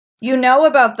You know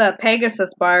about the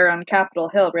Pegasus bar on Capitol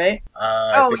Hill, right?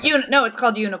 No, it's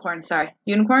called Unicorn. Sorry.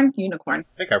 Unicorn? Unicorn.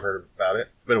 I think I've heard about it.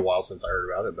 It's been a while since I heard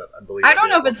about it, but I believe I don't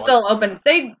know if it's still open.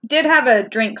 They did have a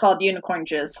drink called Unicorn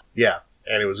Jizz. Yeah,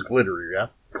 and it was glittery, yeah?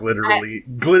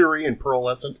 Glittery and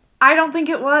pearlescent. I don't think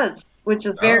it was, which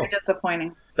is very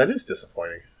disappointing. That is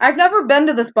disappointing. I've never been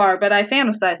to this bar, but I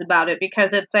fantasize about it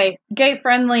because it's a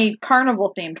gay-friendly,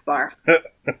 carnival-themed bar.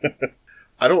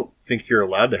 I don't think you're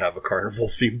allowed to have a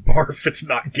carnival-themed bar if it's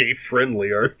not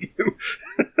gay-friendly, are you?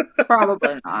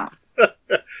 Probably not.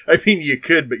 I mean, you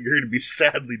could, but you're going to be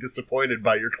sadly disappointed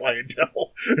by your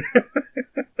clientele.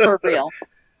 For real.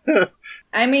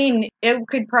 I mean, it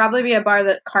could probably be a bar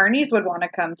that carnies would want to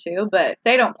come to, but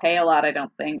they don't pay a lot, I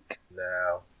don't think.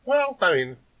 No. Well, I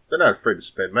mean, they're not afraid to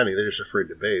spend money. They're just afraid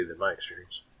to bathe, in my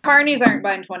experience. Carnies aren't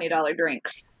buying $20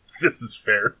 drinks. This is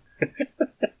fair.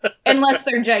 Unless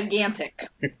they're gigantic.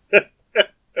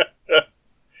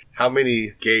 How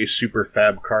many gay super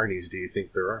fab carnies do you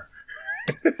think there are?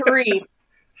 3.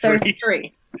 There's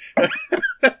 3.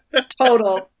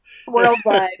 Total.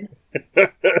 Worldwide.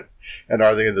 And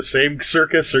are they in the same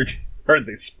circus, or are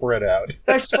they spread out?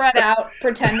 They're spread out,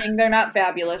 pretending they're not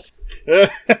fabulous.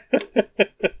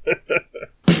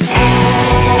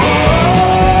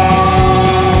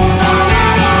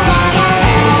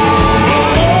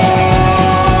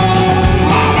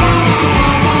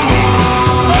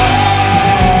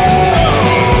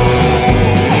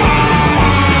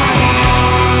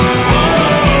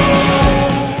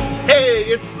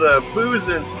 It's the Booze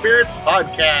and Spirits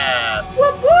Podcast.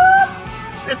 Whoop whoop!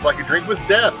 It's like a drink with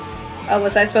death. Oh,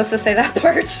 was I supposed to say that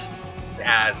part? Just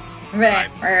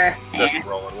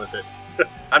rolling with it.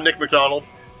 I'm Nick McDonald.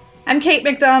 I'm Cait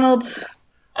McDonald.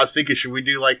 I was thinking, should we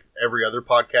do like every other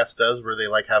podcast does, where they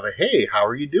like have a "Hey, how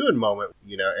are you doing?" moment,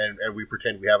 you know, and we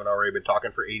pretend we haven't already been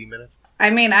talking for 80 minutes?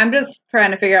 I mean, I'm just trying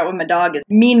to figure out when my dog is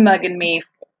mean mugging me.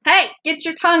 Hey, get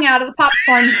your tongue out of the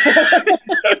popcorn.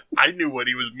 I knew what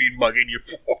he was mean mugging you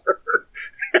for.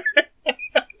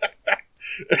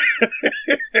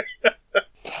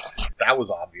 That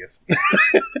was obvious.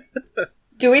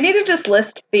 Do we need to just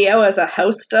list Theo as a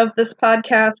host of this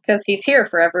podcast? Because he's here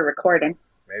for every recording.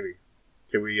 Maybe.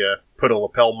 Can we put a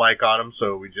lapel mic on him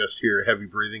so we just hear heavy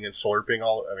breathing and slurping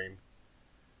all? I mean,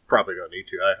 probably don't need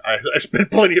to. I spent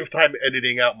plenty of time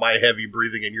editing out my heavy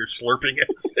breathing and your slurping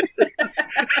incidents.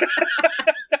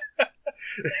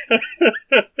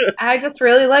 I just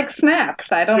really like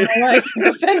snacks. I don't know why you're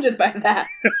offended by that.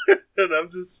 And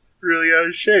I'm just really out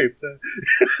of shape.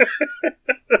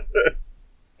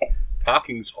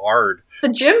 Talking's hard. The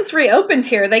gym's reopened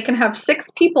here. They can have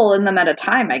 6 people in them at a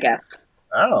time, I guess.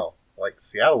 Oh, like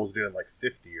Seattle was doing like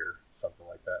 50 or something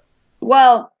like that.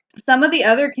 Well, some of the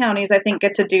other counties, I think,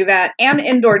 get to do that, and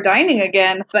indoor dining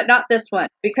again, but not this one,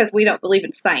 because we don't believe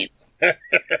in science.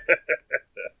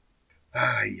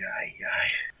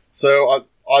 So,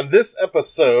 on this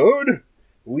episode,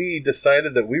 we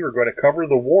decided that we were going to cover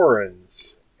the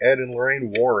Warrens. Ed and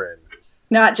Lorraine Warren.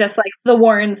 Not just like the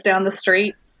Warrens down the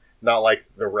street. Not like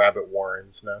the Rabbit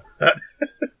Warrens, no.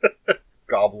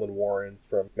 Goblin Warrens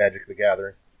from Magic the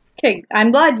Gathering. Okay,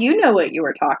 I'm glad you know what you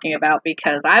were talking about,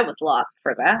 because I was lost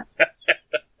for that.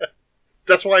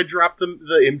 That's why I dropped the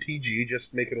MTG, just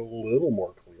to make it a little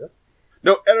more clear.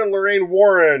 No, Ed and Lorraine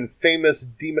Warren, famous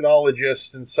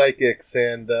demonologists and psychics,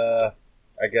 and I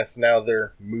guess now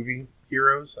they're movie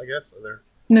heroes, I guess. They're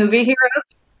movie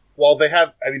heroes? Well, they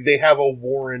have a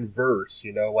Warren verse,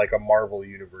 you know, like a Marvel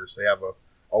universe. They have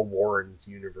a Warren's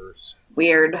universe.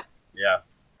 Weird. Yeah.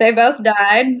 They both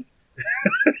died.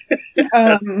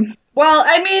 Well,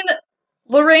 I mean,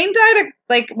 Lorraine died,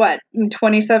 in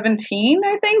 2017,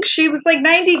 I think? She was,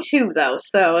 92, though,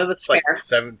 so it was fair. Like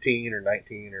 17 or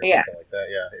 19 or something like that,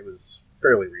 yeah. It was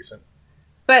fairly recent.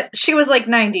 But she was,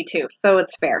 92, so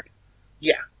it's fair.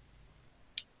 Yeah.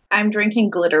 I'm drinking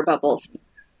glitter bubbles.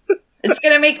 It's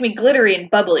gonna make me glittery and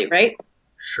bubbly, right?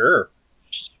 Sure.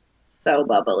 So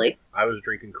bubbly. I was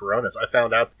drinking Coronas. I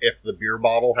found out if the beer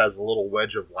bottle has a little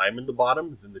wedge of lime in the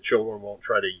bottom, then the children won't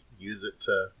try to use it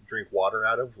to drink water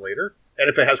out of later. And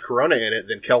if it has Corona in it,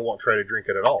 then Kel won't try to drink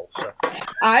it at all. So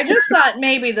I just thought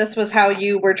maybe this was how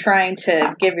you were trying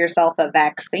to give yourself a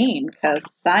vaccine, because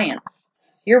science.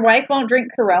 Your wife won't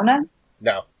drink Corona?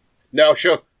 No,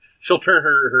 she'll turn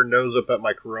her nose up at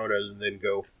my Coronas and then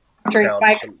go drink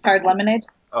Mike's hard lemonade.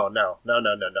 Oh no! Not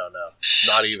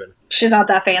even. She's not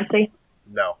that fancy.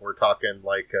 No, we're talking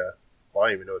I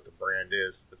don't even know what the brand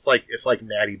is. It's like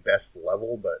Natty Best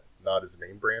level, but not his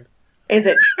name brand. Is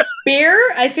it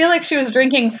beer? I feel like she was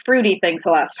drinking fruity things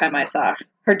the last time I saw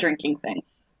her drinking things.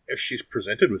 If she's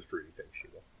presented with fruity things, she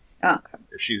will. Oh, okay.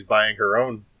 If she's buying her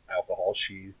own alcohol, alcohol.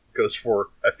 She goes for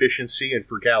efficiency and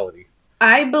frugality.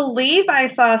 I believe I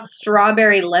saw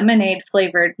strawberry lemonade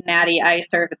flavored natty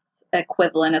ice or its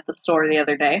equivalent at the store the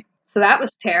other day. So that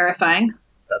was terrifying.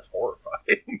 That's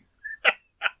horrifying.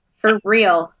 For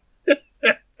real.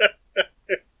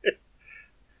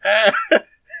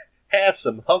 Have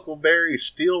some Huckleberry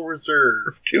Steel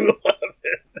Reserve 211.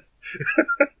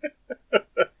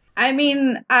 I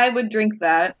mean, I would drink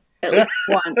that at least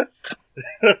once.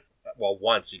 Well,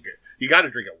 once you got to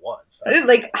drink it once.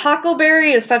 Like,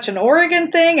 Huckleberry is such an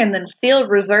Oregon thing, and then Steel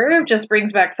Reserve just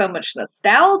brings back so much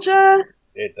nostalgia.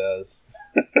 It does.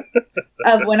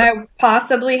 Of when I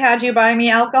possibly had you buy me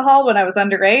alcohol when I was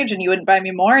underage, and you wouldn't buy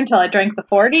me more until I drank the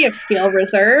 40 of Steel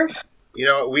Reserve. You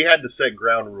know, we had to set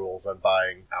ground rules on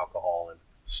buying alcohol, and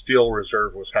Steel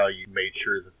Reserve was how you made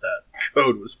sure that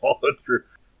code was followed through.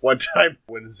 One time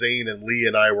when Zane and Lee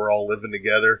and I were all living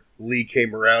together, Lee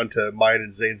came around to mine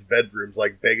and Zane's bedrooms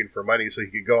like begging for money so he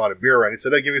could go on a beer run. He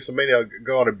said, "I'll give you some money, I'll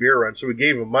go on a beer run." So we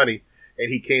gave him money,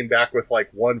 and he came back with like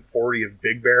 140 of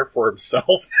Big Bear for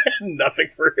himself and nothing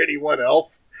for anyone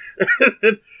else. And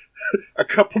then a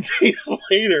couple days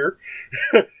later,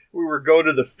 we were going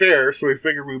to the fair, so we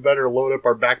figured we better load up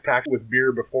our backpack with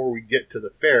beer before we get to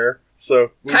the fair.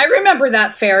 I remember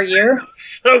that fair year.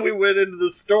 So we went into the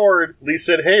store, and Lee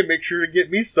said, "Hey, make sure to get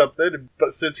me something."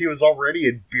 But since he was already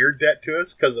in beer debt to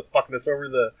us because of fucking us over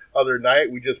the other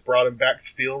night, we just brought him back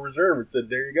Steel Reserve and said,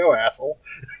 "There you go, asshole.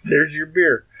 There's your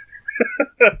beer."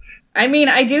 I mean,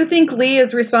 I do think Lee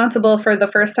is responsible for the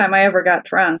first time I ever got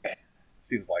drunk.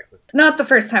 Seems likely. Not the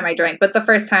first time I drank, but the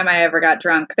first time I ever got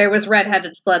drunk. There was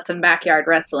redheaded sluts and backyard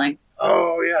wrestling.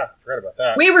 Oh, yeah. Forgot about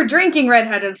that. We were drinking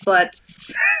redheaded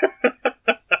sluts.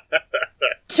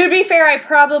 To be fair, I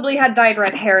probably had dyed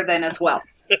red hair then as well.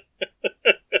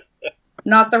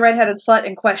 Not the redheaded slut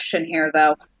in question here,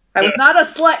 though. I was not a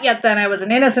slut yet then. I was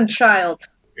an innocent child.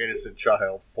 Innocent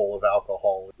child full of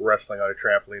alcohol, wrestling on a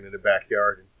trampoline in the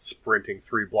backyard and sprinting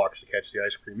 3 blocks to catch the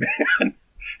ice cream man.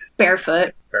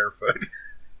 Barefoot.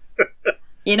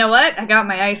 You know what? I got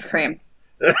my ice cream.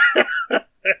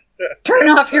 Turn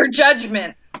off your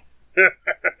judgment.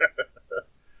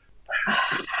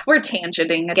 We're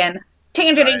tangenting again.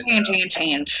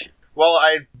 Tange. Well,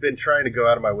 I've been trying to go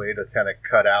out of my way to kind of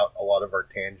cut out a lot of our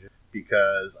tangents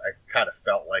because I kind of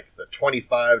felt like the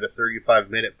 25 to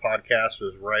 35 minute podcast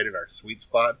was right in our sweet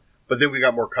spot. But then we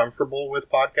got more comfortable with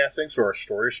podcasting, so our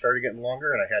stories started getting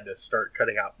longer, and I had to start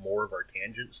cutting out more of our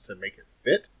tangents to make it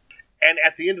fit. And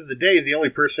at the end of the day, the only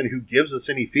person who gives us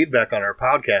any feedback on our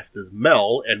podcast is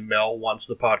Mel, and Mel wants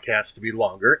the podcast to be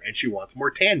longer, and she wants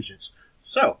more tangents.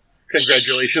 So,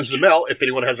 congratulations to Mel. If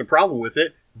anyone has a problem with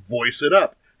it, voice it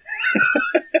up.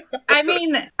 I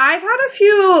mean, I've had a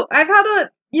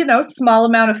small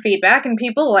amount of feedback, and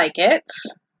people like it.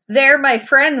 They're my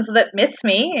friends that miss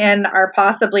me and are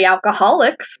possibly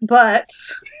alcoholics, but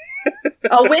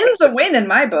a win's a win in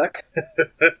my book.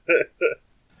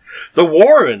 The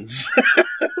Warrens!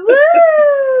 Woo!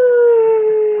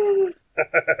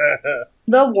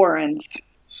 The Warrens.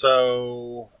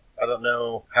 So, I don't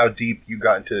know how deep you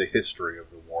got into the history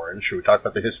of the Warrens. Should we talk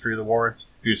about the history of the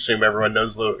Warrens? Do you assume everyone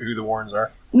knows who the Warrens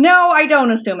are? No, I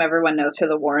don't assume everyone knows who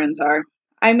the Warrens are.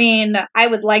 I mean, I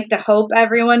would like to hope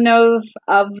everyone knows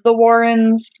of the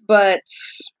Warrens, but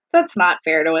that's not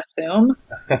fair to assume.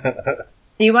 Do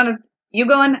you want to... You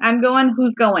going? I'm going?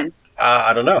 Who's going?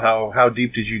 I don't know. How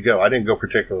deep did you go? I didn't go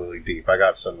particularly deep. I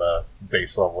got some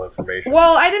base level information.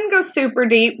 Well, I didn't go super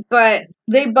deep, but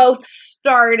they both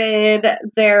started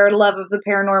their love of the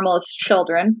paranormal as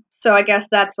children. So I guess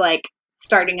that's like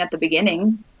starting at the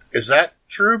beginning. Is that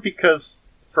true? Because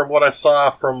from what I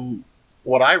saw, from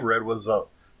what I read, was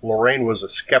Lorraine was a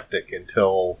skeptic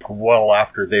until well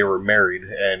after they were married,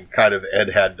 and kind of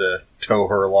Ed had to tow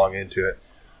her along into it.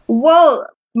 Well,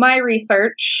 my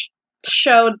research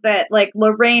showed that, like,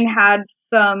 Lorraine had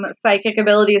some psychic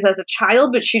abilities as a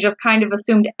child, but she just kind of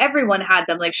assumed everyone had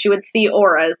them. Like, she would see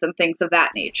auras and things of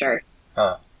that nature.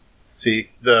 Huh. See,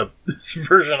 this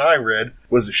version I read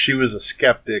was that she was a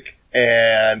skeptic,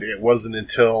 and it wasn't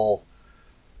until...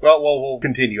 Well, we'll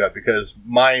continue it, because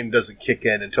mine doesn't kick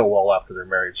in until well after they're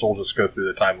married, so we'll just go through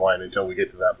the timeline until we get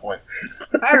to that point.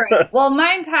 Alright, well,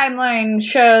 mine timeline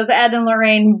shows Ed and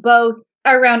Lorraine both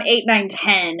around 8, 9,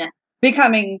 10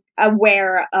 becoming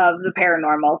aware of the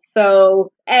paranormal.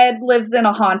 So, Ed lives in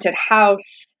a haunted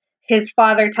house. His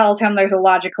father tells him there's a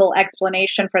logical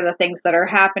explanation for the things that are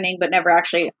happening, but never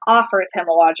actually offers him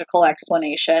a logical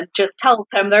explanation. Just tells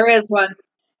him there is one.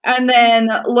 And then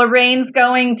Lorraine's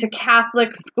going to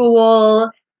Catholic school,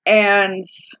 and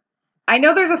I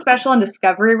know there's a special on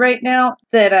Discovery right now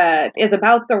that is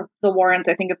about the Warrens.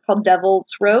 I think it's called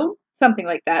Devil's Row. Something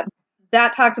like that.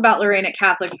 That talks about Lorraine at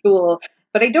Catholic school,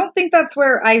 but I don't think that's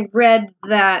where I read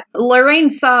that Lorraine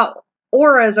saw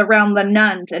auras around the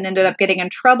nuns and ended up getting in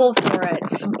trouble for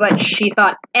it, but she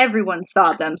thought everyone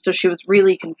saw them, so she was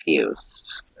really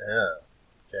confused. Yeah.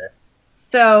 Okay.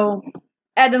 So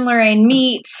Ed and Lorraine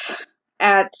meet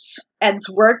at Ed's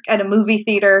work at a movie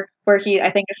theater where he,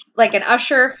 I think, is like an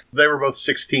usher. They were both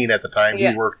 16 at the time.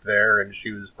 Yeah. He worked there, and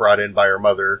she was brought in by her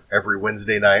mother every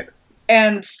Wednesday night.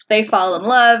 And they fall in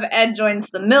love. Ed joins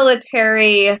the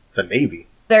military. The Navy.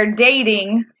 They're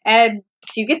dating. Ed,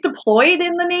 do you get deployed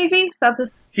in the Navy? Is that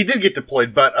this? He did get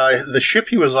deployed, but the ship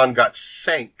he was on got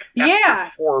sank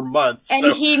after 4 months. And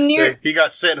so he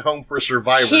got sent home for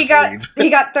survivor's leave. He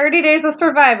got 30 days of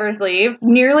survivor's leave,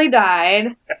 nearly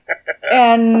died,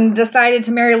 and decided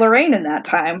to marry Lorraine in that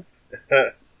time.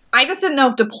 I just didn't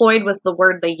know if deployed was the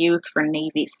word they use for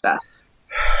Navy stuff.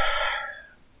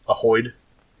 Ahoyed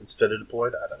instead of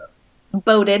deployed? I don't know.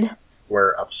 Boated.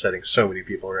 We're upsetting so many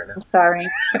people right now. I'm sorry.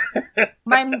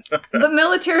 The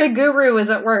military guru is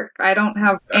at work. I don't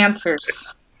have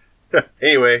answers.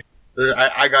 Anyway,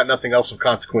 I got nothing else of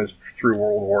consequence through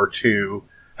World War II.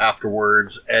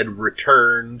 Afterwards, Ed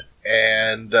returned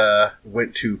and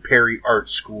went to Perry Art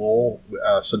School,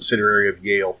 a subsidiary of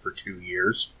Yale, for 2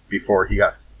 years before he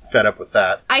got fed up with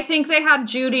that. I think they had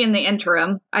Judy in the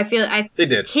interim. They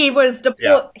did. He was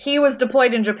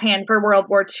deployed in Japan for World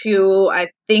War II, I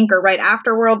think, or right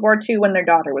after World War II when their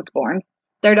daughter was born.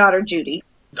 Their daughter, Judy.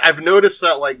 I've noticed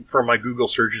that, like, from my Google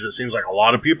searches, it seems like a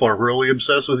lot of people are really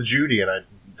obsessed with Judy, and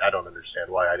I don't understand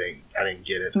why. I didn't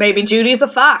get it. Maybe Judy's a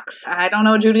fox. I don't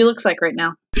know what Judy looks like right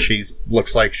now. She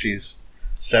looks like she's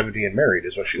 70 and married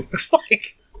is what she looks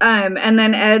like. And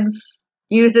then Ed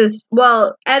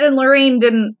and Lorraine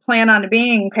didn't plan on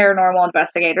being paranormal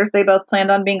investigators. They both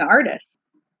planned on being artists.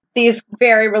 These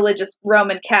very religious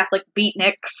Roman Catholic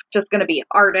beatniks, just going to be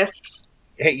artists.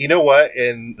 Hey, you know what?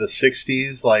 In the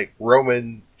 60s, like,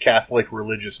 Roman Catholic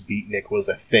religious beatnik was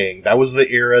a thing. That was the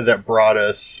era that brought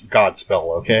us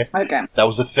Godspell, okay? Okay. That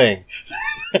was a thing.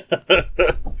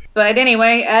 But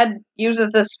anyway, Ed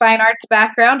uses his fine arts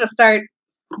background to start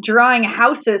drawing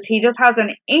houses he just has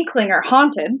an inkling are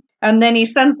haunted. And then he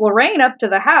sends Lorraine up to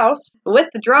the house with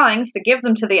the drawings to give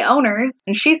them to the owners.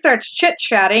 And she starts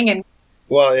chit-chatting and...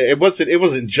 Well, it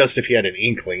wasn't just if he had an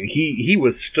inkling. He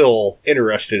was still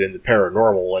interested in the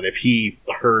paranormal, and if he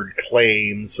heard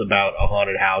claims about a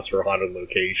haunted house or a haunted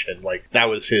location, like, that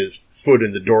was his foot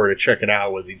in the door to check it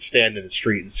out, was he'd stand in the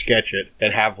street and sketch it,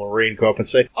 and have Lorraine go up and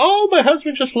say, "Oh, my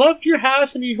husband just loved your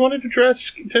house, and he wanted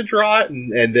to draw it,"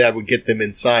 and that would get them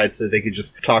inside so they could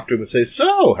just talk to him and say,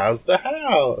 "So, how's the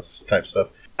house?" type stuff.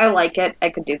 I like it. I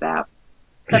could do that.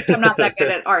 Except I'm not that good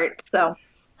at art, so...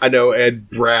 I know Ed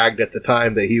bragged at the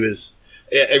time that he was,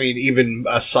 I mean, even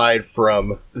aside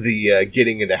from the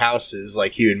getting into houses,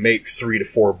 like, he would make $3 to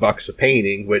 $4 a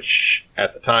painting, which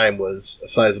at the time was a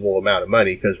sizable amount of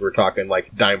money, because we're talking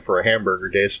like dime for a hamburger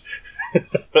days.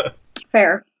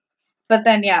 Fair. But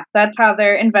then, yeah, that's how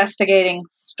their investigating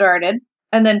started.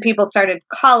 And then people started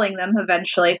calling them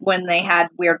eventually when they had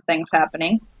weird things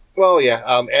happening. Well,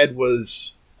 yeah, Ed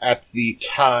was, at the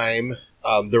time...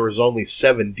 there was only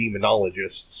 7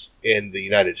 demonologists in the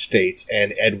United States,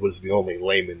 and Ed was the only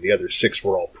layman. The other 6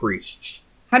 were all priests.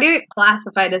 How do you get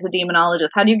classified as a demonologist?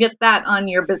 How do you get that on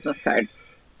your business card?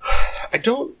 I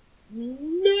don't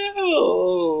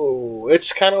know.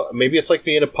 It's kind of, maybe it's like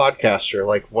being a podcaster.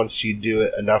 Like, once you do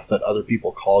it enough that other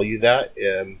people call you that,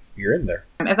 you're in there.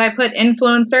 If I put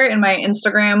influencer in my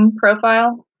Instagram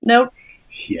profile note.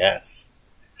 Yes.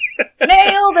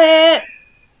 Nailed it!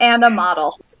 And a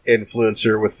model.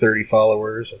 Influencer with 30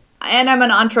 followers. And I'm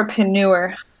an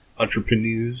entrepreneur.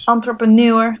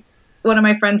 Entrepreneur. One of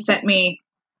my friends sent me,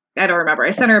 I don't remember,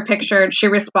 I sent her a picture of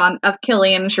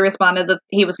Killian. She responded that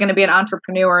he was going to be an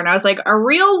entrepreneur. And I was like, a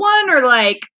real one? Or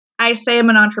like, I say I'm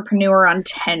an entrepreneur on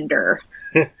Tinder.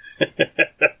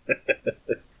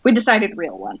 We decided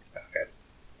real one. Okay.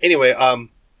 Anyway,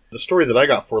 the story that I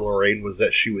got for Lorraine was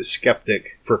that she was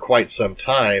skeptic for quite some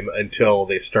time until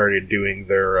they started doing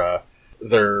their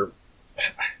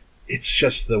it's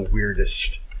just the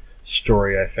weirdest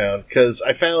story I found, because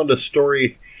I found a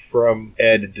story from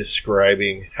Ed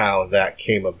describing how that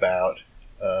came about,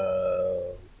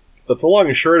 but the long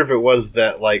and short of it was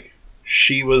that, like,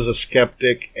 she was a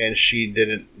skeptic and she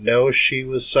didn't know she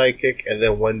was psychic, and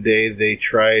then one day they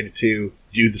tried to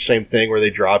do the same thing where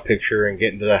they draw a picture and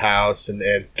get into the house and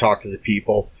talk to the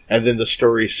people, and then the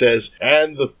story says,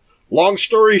 and the long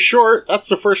story short, that's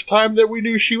the first time that we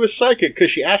knew she was psychic, because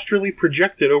she astrally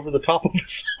projected over the top of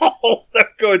us all. I'm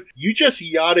going, you just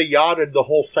yada yada'd the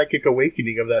whole psychic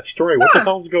awakening of that story. What the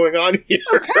hell's going on here?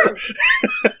 Okay.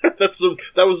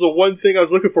 That was the one thing I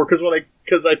was looking for,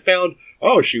 because I found,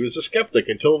 oh, she was a skeptic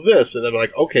until this, and then I'm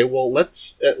like, okay, well,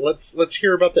 let's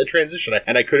hear about that transition.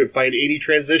 And I couldn't find any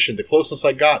transition. The closest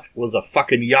I got was a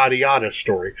fucking yada yada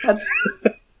story. That's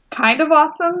kind of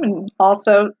awesome, and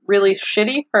also really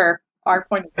shitty for our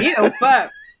point of view, but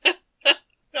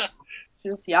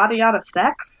just yada yada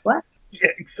sex? What?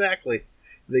 Yeah, exactly.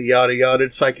 The yada yada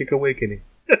psychic awakening.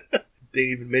 Didn't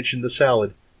even mention the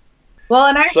salad. Well,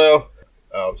 and I'm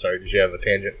sorry, did you have a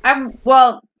tangent?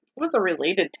 Well, it was a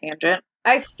related tangent.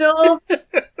 I still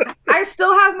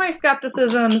have my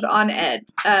skepticisms on Ed.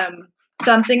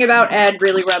 Something about Ed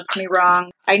really rubs me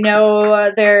wrong. I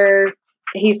know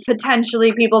he's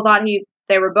potentially, people thought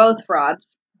they were both frauds,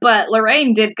 but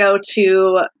Lorraine did go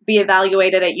to be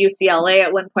evaluated at UCLA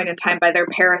at one point in time by their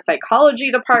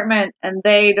parapsychology department, and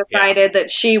they decided that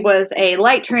she was a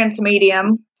light trance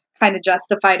medium, kind of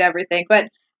justified everything. But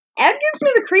Ed gives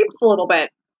me the creeps a little bit.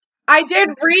 I did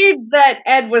read that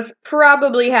Ed was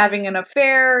probably having an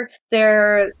affair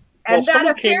there. Well,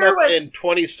 someone came up in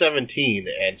 2017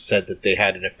 and said that they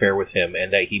had an affair with him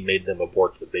and that he made them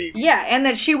abort the baby. Yeah, and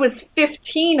that she was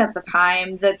 15 at the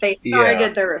time that they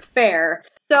started their affair.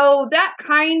 So that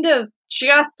kind of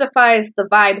justifies the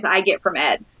vibes I get from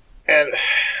Ed. And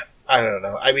I don't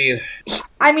know. I mean,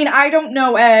 I don't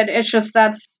know Ed. It's just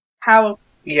that's how.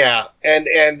 Yeah, and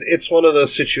it's one of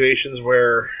those situations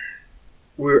where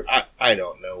I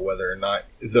don't know whether or not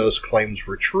those claims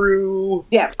were true.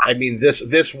 Yeah. I mean,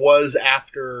 this was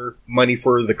after money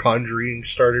for The Conjuring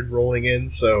started rolling in,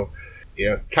 so,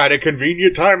 kind of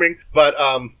convenient timing. But,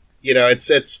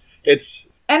 it's...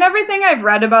 And everything I've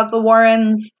read about the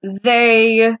Warrens,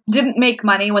 they didn't make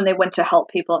money when they went to help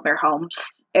people in their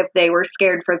homes. If they were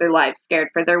scared for their lives, scared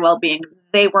for their well-being,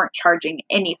 they weren't charging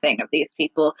anything of these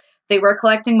people. They were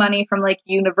collecting money from,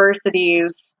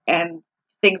 universities and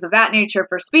things of that nature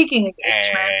for speaking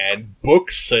engagements. And book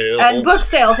sales. And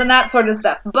that sort of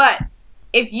stuff. But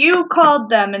if you called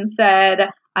them and said,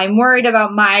 I'm worried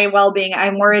about my well-being,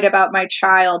 I'm worried about my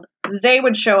child, they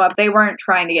would show up. They weren't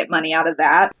trying to get money out of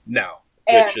that. No,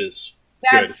 which is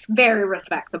That's very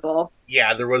respectable.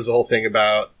 Yeah, there was the whole thing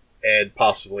about Ed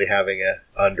possibly having an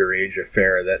underage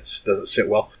affair that doesn't sit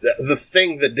well. The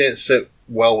thing that didn't sit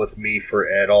well with me for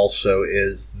Ed also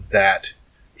is that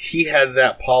he had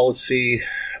that policy,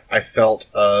 I felt,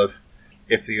 of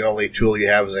if the only tool you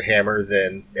have is a hammer,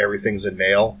 then everything's a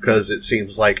nail, because it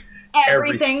seems like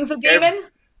everything's a demon?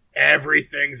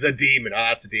 Everything's a demon.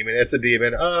 Ah, it's a demon. It's a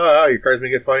demon. Oh, your car's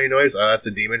making a funny noise. Oh, that's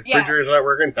a demon. Yeah. Refrigerator's not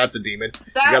working. That's a demon.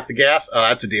 You got the gas. Oh,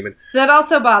 that's a demon. That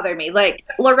also bothered me.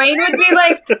 Lorraine would be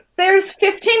like, there's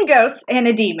 15 ghosts and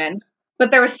a demon,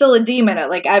 but there was still a demon at,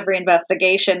 every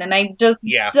investigation, and I just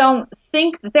don't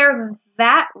think they're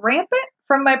that rampant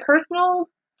from my personal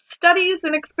studies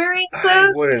and experiences. I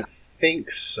wouldn't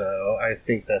think so. I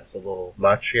think that's a little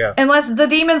much, yeah. Unless the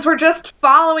demons were just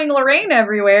following Lorraine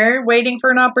everywhere, waiting for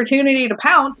an opportunity to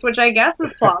pounce, which I guess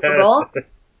is plausible.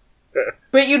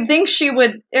 But you'd think she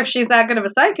would, if she's that good of a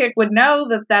psychic, would know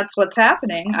that that's what's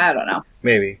happening. I don't know.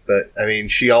 Maybe, but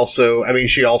she also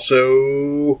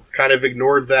kind of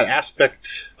ignored that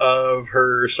aspect of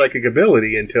her psychic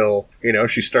ability until,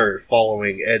 she started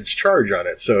following Ed's charge on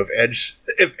it. So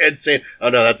if Ed's saying, oh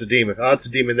no, that's a demon. Oh, that's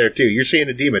a demon there too. You're seeing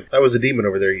a demon. That was a demon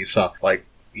over there you saw.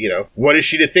 What is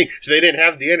she to think? So they didn't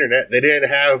have the internet. They didn't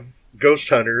have ghost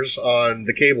hunters on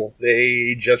the cable.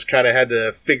 They just kind of had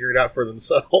to figure it out for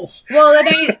themselves. Well,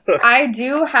 and I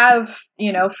do have,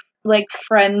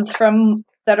 friends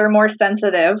that are more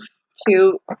sensitive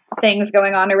to things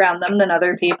going on around them than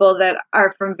other people that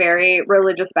are from very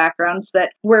religious backgrounds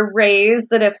that were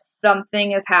raised that if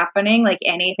something is happening, like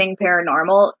anything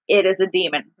paranormal, it is a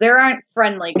demon. There aren't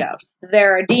friendly ghosts.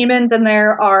 There are demons and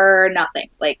there are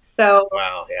nothing.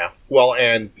 Wow, yeah. Well,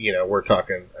 and, we're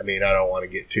talking, I don't want to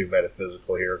get too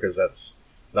metaphysical here because that's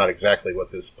not exactly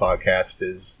what this podcast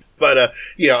is. But,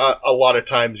 a lot of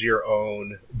times your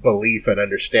own belief and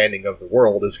understanding of the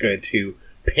world is going to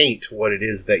paint what it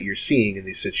is that you're seeing in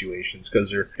these situations,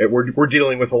 because we're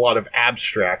dealing with a lot of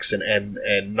abstracts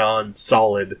and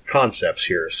non-solid concepts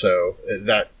here, so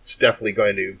that's definitely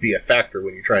going to be a factor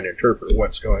when you're trying to interpret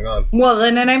what's going on. Well,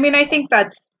 and I think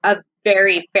that's a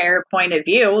very fair point of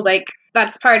view.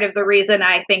 That's part of the reason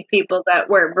I think people that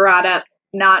were brought up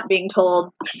not being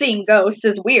told seeing ghosts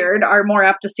is weird are more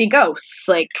apt to see ghosts.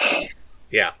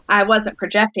 Yeah. I wasn't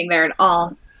projecting there at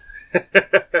all.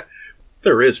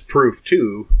 There is proof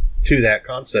to that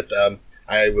concept.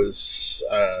 I was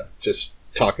just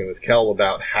talking with Kel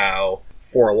about how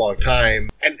for a long time,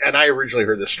 and I originally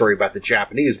heard this story about the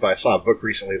Japanese, but I saw a book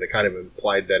recently that kind of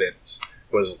implied that it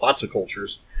was lots of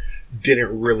cultures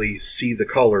didn't really see the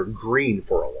color green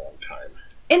for a long time.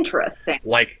 Interesting.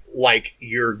 Like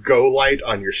your go light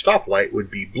on your stoplight would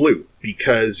be blue,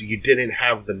 because you didn't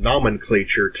have the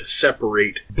nomenclature to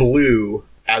separate blue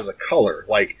as a color.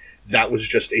 Like, that was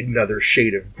just another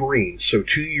shade of green. So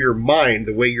to your mind,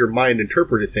 the way your mind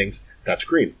interpreted things, that's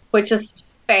green. Which is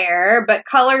fair, but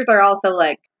colors are also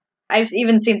like, I've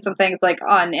even seen some things like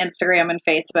on Instagram and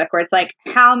Facebook where it's like,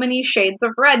 how many shades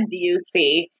of red do you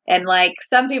see? And like,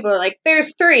 some people are like,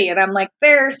 there's 3. And I'm like,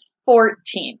 there's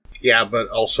 14. Yeah, but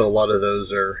also a lot of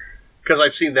those are, because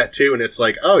I've seen that too, and it's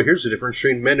like, oh, here's the difference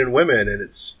between men and women, and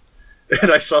it's,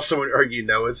 and I saw someone argue,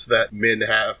 no, it's that men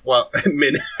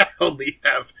only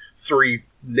have 3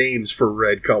 names for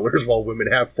red colors, while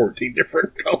women have 14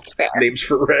 different names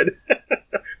for red.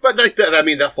 But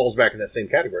that falls back in that same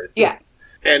category. Yeah.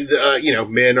 And,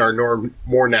 men are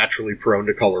more naturally prone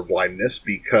to color blindness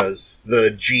because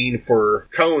the gene for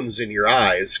cones in your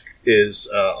eyes is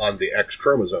on the X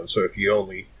chromosome. So if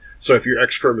your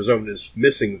X chromosome is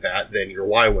missing that, then your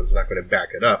Y one's not going to back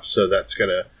it up. So that's going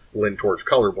to lend towards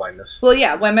color blindness. Well,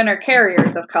 yeah, women are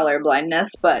carriers of color blindness,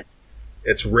 but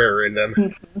it's rare in them.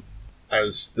 Mm-hmm.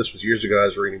 This was years ago, I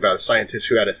was reading about a scientist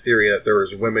who had a theory that there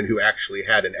was women who actually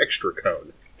had an extra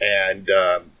cone. And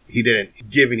he didn't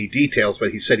give any details,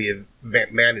 but he said he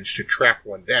had managed to track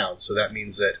one down. So that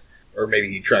means that, or maybe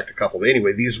he tracked a couple. But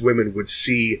anyway, these women would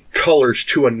see colors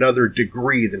to another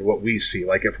degree than what we see.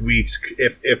 Like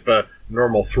if a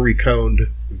normal 3-coned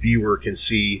viewer can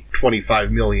see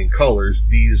 25 million colors,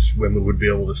 these women would be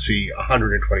able to see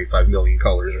 125 million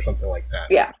colors or something like that.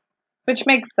 Yeah, which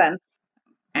makes sense.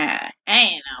 I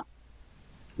don't know.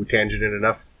 We tangented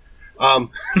enough.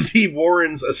 The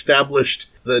Warrens established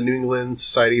the New England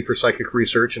Society for Psychic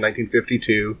Research in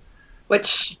 1952.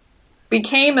 Which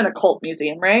became an occult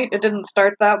museum, right? It didn't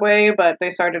start that way, but they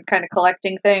started kind of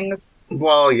collecting things.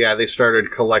 Well, yeah, they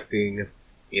started collecting,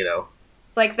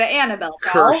 like the Annabelle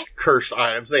doll. Cursed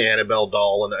items, the Annabelle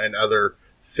doll, and other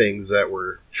things that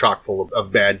were chock full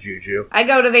of bad juju. I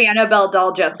go to the Annabelle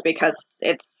doll just because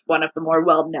it's one of the more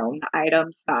well-known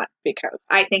items, not because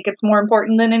I think it's more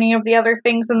important than any of the other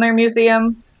things in their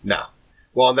museum. No.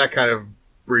 Well, and that kind of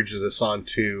bridges us on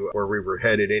to where we were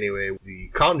headed anyway, the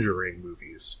Conjuring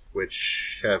movies,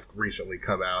 which have recently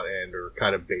come out and are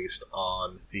kind of based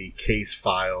on the case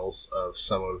files of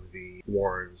some of the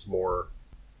Warrens' more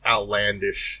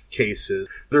outlandish cases.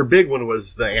 Their big one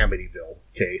was the Amityville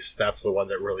case. That's the one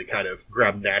that really kind of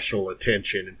grabbed national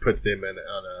attention and put them on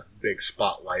a big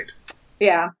spotlight.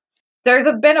 Yeah. There's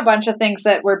been a bunch of things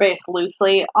that were based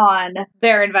loosely on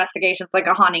their investigations, like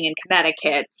A Haunting in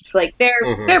Connecticut. Like,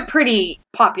 they're pretty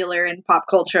popular in pop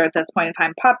culture at this point in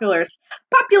time. Popular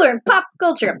in pop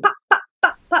culture. Pop, pop,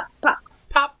 pop, pop, pop.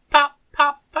 Pop, pop,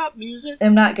 pop, pop music.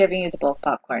 I'm not giving you the bulk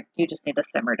popcorn. You just need to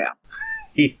simmer down.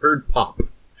 He heard pop.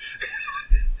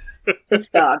 This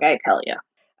dog, I tell you.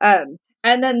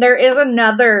 And then there is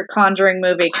another Conjuring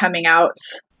movie coming out.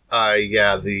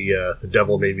 The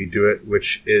Devil Made Me Do It,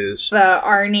 which is the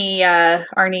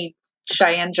Arnie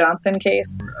Cheyenne Johnson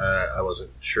case. I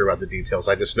wasn't sure about the details.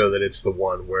 I just know that it's the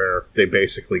one where they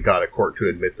basically got a court to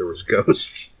admit there was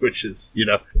ghosts, which is,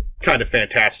 kind of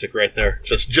fantastic right there.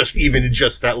 Just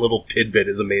that little tidbit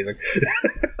is amazing.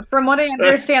 From what I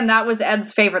understand, that was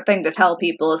Ed's favorite thing to tell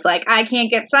people. Is like, I can't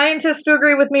get scientists to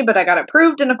agree with me, but I got it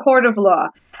proved in a court of law.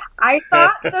 I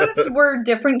thought those were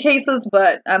different cases,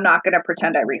 but I'm not going to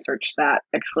pretend I researched that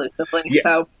exclusively.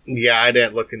 Yeah, I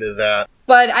didn't look into that.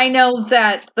 But I know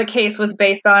that the case was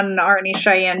based on Arnie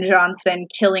Cheyenne Johnson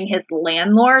killing his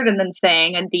landlord and then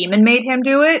saying a demon made him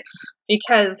do it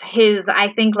because his,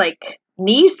 I think,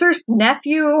 niece or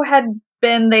nephew had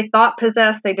been, they thought,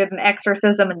 possessed. They did an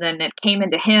exorcism and then it came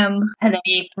into him and then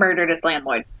he murdered his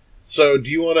landlord. So do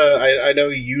you want to, I know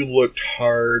you looked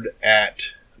hard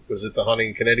at, was it the Haunting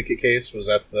in Connecticut case? Was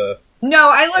that No,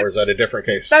 I looked. Or is that a different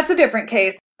case? That's a different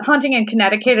case. Haunting in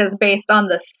Connecticut is based on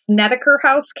the Snedeker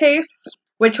House case,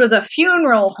 which was a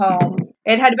funeral home.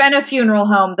 It had been a funeral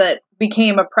home that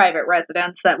became a private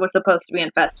residence that was supposed to be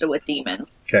infested with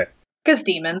demons. Okay. Because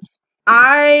demons.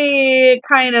 I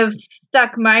kind of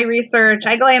stuck my research.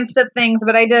 I glanced at things,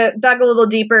 but I dug a little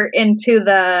deeper into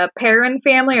the Perron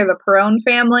family or the Perron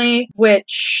family,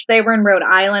 which they were in Rhode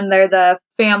Island. They're the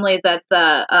family that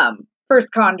the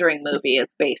first Conjuring movie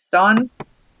is based on.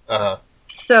 Uh-huh.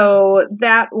 So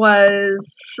that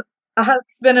was a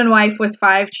husband and wife with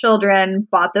 5 children,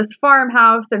 bought this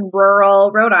farmhouse in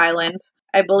rural Rhode Island.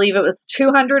 I believe it was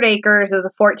 200 acres. It was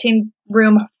a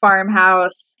 14-room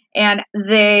farmhouse. And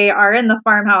they are in the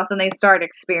farmhouse and they start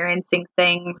experiencing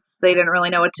things. They didn't really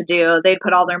know what to do. They'd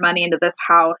put all their money into this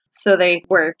house, so they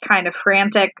were kind of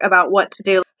frantic about what to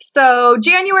do. So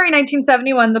January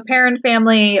 1971, the Perrin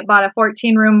family bought a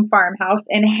 14-room farmhouse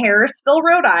in Harrisville,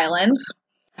 Rhode Island.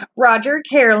 Roger,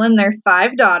 Carolyn, their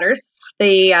 5 daughters,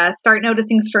 they start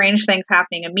noticing strange things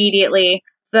happening immediately.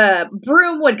 The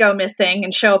broom would go missing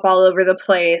and show up all over the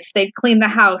place. They'd clean the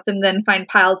house and then find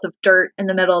piles of dirt in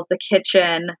the middle of the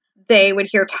kitchen. They would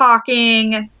hear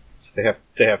talking. So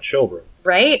they have children.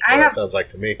 Right? Well, that sounds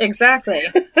like to me. Exactly.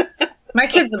 My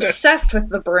kid's obsessed with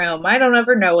the broom. I don't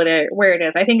ever know where it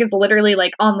is. I think it's literally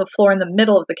like on the floor in the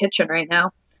middle of the kitchen right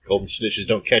now. Golden snitches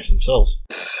don't catch themselves.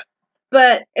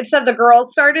 But it said the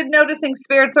girls started noticing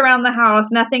spirits around the house.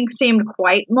 Nothing seemed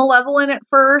quite malevolent at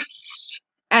first.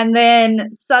 And then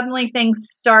suddenly things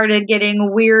started getting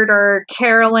weirder.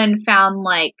 Carolyn found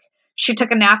she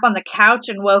took a nap on the couch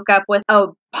and woke up with a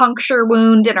puncture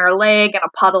wound in her leg and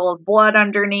a puddle of blood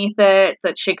underneath it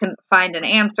that she couldn't find an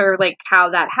answer,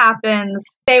 how that happens.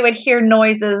 They would hear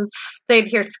noises. They'd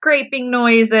hear scraping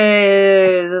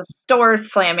noises,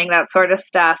 doors slamming, that sort of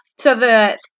stuff. So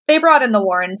they brought in the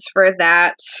Warrens for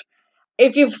that.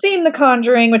 If you've seen The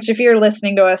Conjuring, which if you're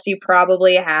listening to us, you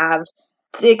probably have,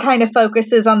 it kind of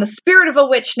focuses on the spirit of a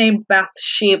witch named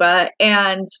Bathsheba,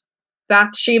 and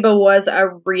Bathsheba was a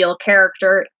real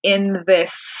character in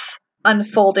this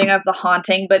unfolding of the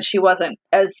haunting, but she wasn't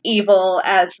as evil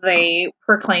as they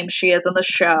proclaim she is in the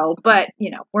show. But,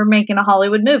 we're making a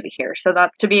Hollywood movie here, so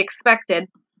that's to be expected.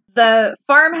 The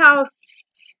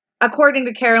farmhouse, according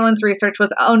to Carolyn's research,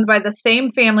 was owned by the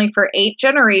same family for 8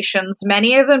 generations.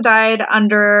 Many of them died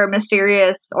under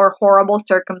mysterious or horrible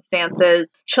circumstances.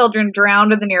 Children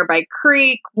drowned in the nearby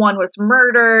creek. One was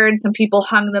murdered. Some people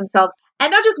hung themselves. And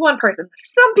not just one person.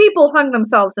 Some people hung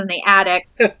themselves in the attic.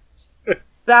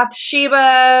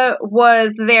 Bathsheba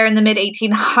was there in the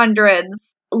mid-1800s.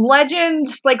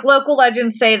 Local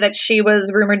legends say that she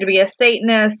was rumored to be a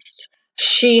Satanist.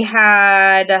 She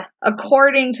had,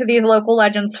 according to these local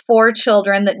legends, 4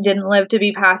 children that didn't live to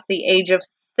be past the age of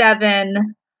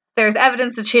 7. There's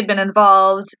evidence that she had been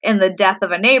involved in the death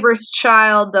of a neighbor's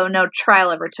child, though no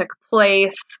trial ever took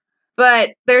place. But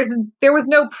there was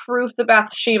no proof that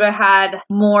Bathsheba had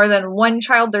more than one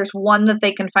child. There's one that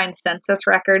they can find census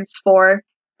records for.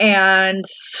 And,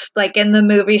 in the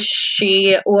movie,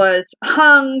 she was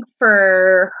hung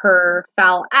for her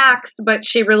foul acts, but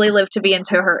she really lived to be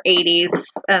into her 80s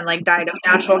and, died of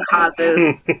natural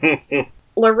causes.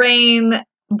 Lorraine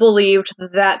believed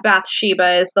that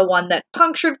Bathsheba is the one that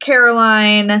punctured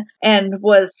Caroline and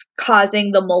was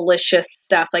causing the malicious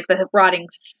stuff, the rotting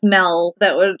smell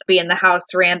that would be in the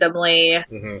house randomly.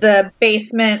 Mm-hmm. The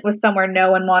basement was somewhere no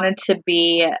one wanted to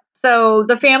be. So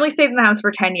the family stayed in the house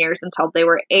for 10 years until they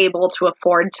were able to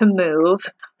afford to move.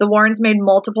 The Warrens made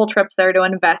multiple trips there to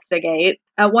investigate.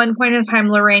 At one point in time,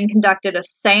 Lorraine conducted a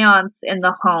seance in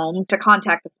the home to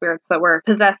contact the spirits that were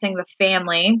possessing the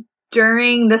family.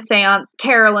 During the seance,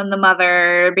 Carolyn, the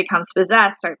mother, becomes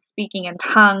possessed, starts speaking in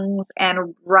tongues,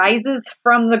 and rises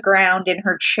from the ground in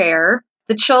her chair.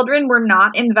 The children were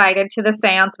not invited to the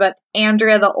seance, but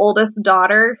Andrea, the oldest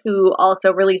daughter, who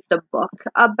also released a book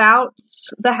about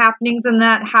the happenings in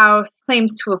that house,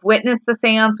 claims to have witnessed the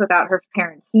seance without her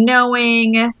parents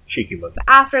knowing. Cheeky mother.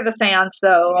 After the seance,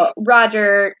 though,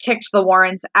 Roger kicked the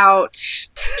Warrens out.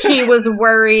 He was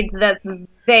worried that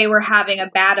they were having a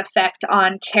bad effect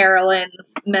on Carolyn's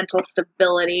mental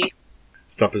stability.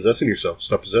 Stop possessing yourself.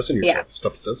 Stop possessing yourself. Yeah.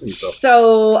 Stop possessing yourself.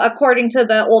 So, according to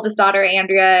the oldest daughter,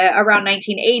 Andrea, around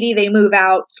 1980, they move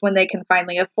out when they can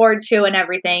finally afford to, and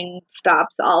everything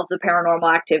stops. All of the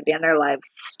paranormal activity in their lives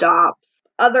stops.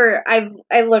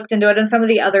 I looked into it, and some of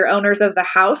the other owners of the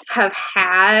house have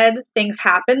had things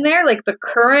happen there. The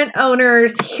current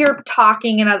owners hear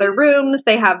talking in other rooms.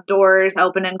 They have doors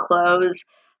open and close,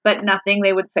 but nothing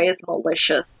they would say is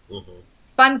malicious. Mm-hmm.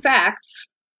 Fun fact.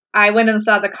 I went and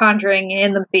saw The Conjuring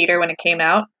in the theater when it came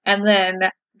out, and then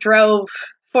drove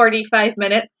 45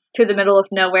 minutes to the middle of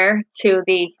nowhere to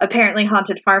the apparently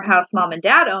haunted farmhouse Mom and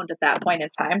Dad owned at that point in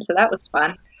time, so that was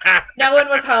fun. No one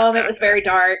was home. It was very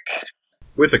dark.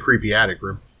 With a creepy attic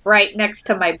room. Right next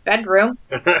to my bedroom.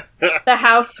 The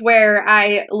house where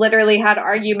I literally had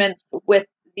arguments with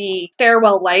the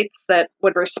stairwell lights that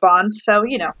would respond, so,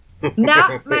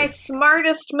 Not my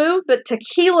smartest move, but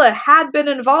tequila had been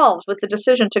involved with the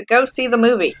decision to go see the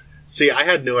movie. See, I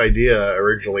had no idea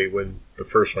originally when the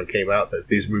first one came out that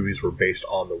these movies were based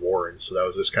on the Warrens, so that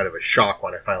was just kind of a shock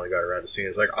when I finally got around to seeing it.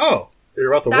 It's like, oh,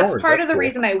 They're about the That's Warrens. part That's of the cool.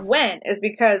 reason I went, is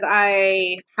because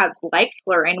I have liked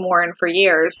Lorraine Warren for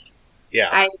years. Yeah.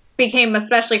 I became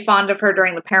especially fond of her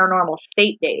during the Paranormal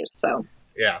State days, so.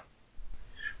 Yeah.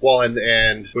 Well,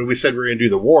 and when we said we were going to do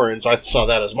the Warrens, I saw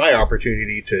that as my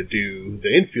opportunity to do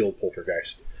the infield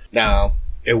poltergeist. Now,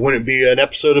 it wouldn't be an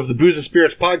episode of the Booze and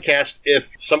Spirits podcast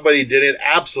if somebody didn't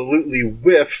absolutely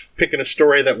whiff picking a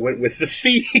story that went with the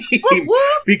theme. Whoop,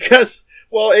 whoop. Because,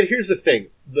 well, and here's the thing.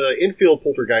 The infield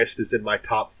poltergeist is in my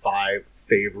top 5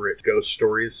 favorite ghost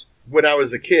stories. When I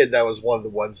was a kid, that was one of the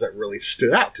ones that really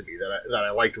stood out to me, that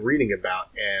I liked reading about,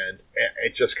 and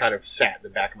it just kind of sat in the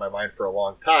back of my mind for a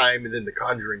long time. And then The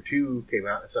Conjuring 2 came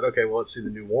out, and I said, okay, well, let's see the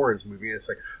new Warrens movie. And it's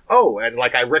like, oh, and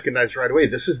like I recognized right away,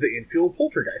 this is the infield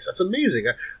poltergeist. That's amazing.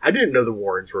 I didn't know the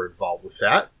Warrens were involved with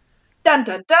that. Dun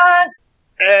dun dun!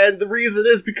 And the reason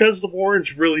is because the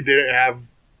Warrens really didn't have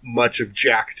much of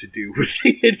jack to do with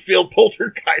the infield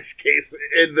poltergeist case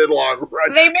in the long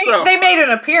run. They made an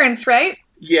appearance, right?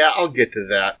 Yeah, I'll get to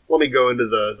that. Let me go into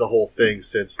the whole thing,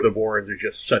 since the Warrens are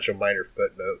just such a minor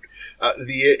footnote.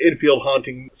 The infield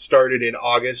haunting started in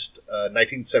August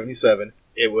 1977.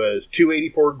 It was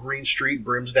 284 Green Street,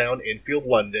 Brimsdown, Enfield,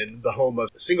 London, the home of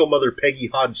single mother Peggy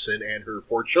Hodgson and her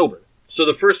 4 children. So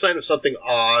the first sign of something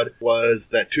odd was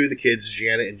that 2 of the kids,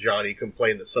 Janet and Johnny,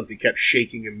 complained that something kept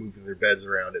shaking and moving their beds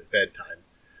around at bedtime.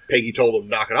 Peggy told them,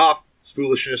 knock it off, it's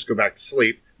foolishness, go back to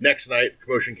sleep. Next night, the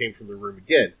commotion came from the room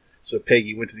again. So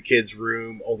Peggy went to the kids'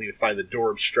 room, only to find the door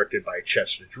obstructed by a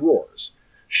chest of drawers.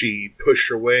 She pushed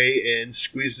her way in,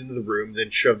 squeezed into the room,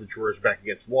 then shoved the drawers back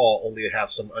against the wall, only to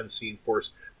have some unseen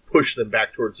force push them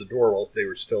back towards the door while they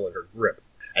were still in her grip.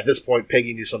 At this point,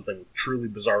 Peggy knew something truly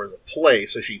bizarre was at play,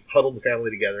 so she huddled the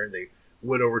family together and they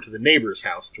went over to the neighbor's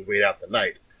house to wait out the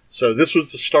night. So this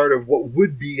was the start of what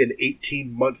would be an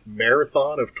 18-month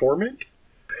marathon of torment.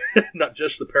 Not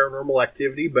just the paranormal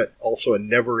activity, but also a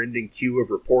never-ending queue of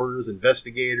reporters,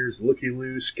 investigators,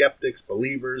 looky-loos, skeptics,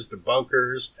 believers,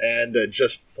 debunkers, and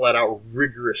just flat-out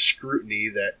rigorous scrutiny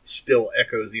that still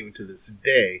echoes even to this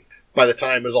day. By the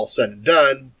time it was all said and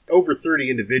done, over 30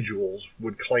 individuals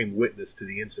would claim witness to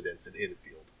the incidents in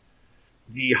Enfield.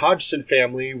 The Hodgson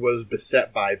family was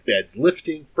beset by beds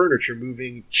lifting, furniture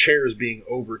moving, chairs being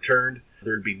overturned.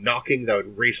 There'd be knocking that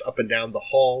would race up and down the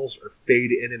halls or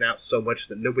fade in and out so much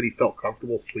that nobody felt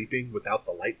comfortable sleeping without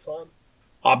the lights on.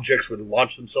 Objects would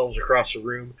launch themselves across the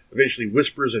room. Eventually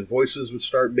whispers and voices would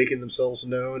start making themselves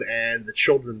known, and the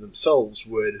children themselves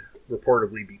would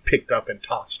reportedly be picked up and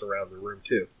tossed around the room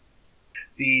too.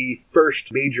 The first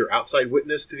major outside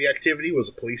witness to the activity was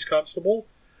a police constable.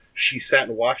 She sat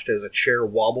and watched as a chair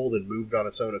wobbled and moved on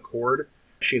its own accord.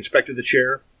 She inspected the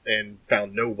chair and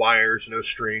found no wires, no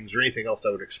strings, or anything else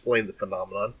that would explain the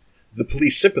phenomenon. The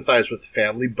police sympathized with the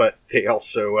family, but they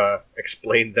also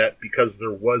explained that because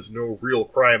there was no real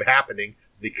crime happening,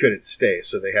 they couldn't stay,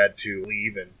 so they had to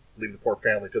leave and leave the poor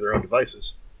family to their own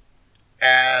devices.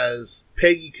 As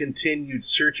Peggy continued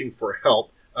searching for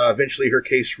help, eventually her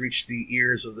case reached the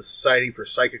ears of the Society for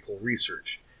Psychical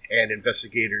Research, and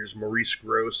investigators Maurice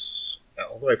Gross,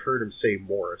 although I've heard him say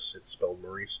Morris, it's spelled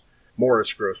Maurice,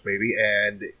 Morris Gross maybe,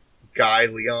 and Guy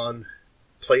Leon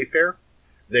Playfair.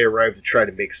 They arrived to try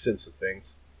to make sense of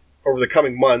things. Over the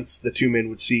coming months, the 2 men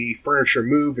would see furniture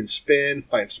move and spin,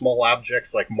 find small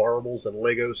objects like marbles and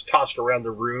Legos tossed around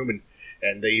the room,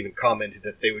 and they even commented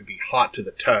that they would be hot to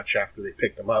the touch after they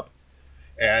picked them up,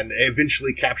 and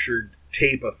eventually captured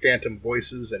tape of phantom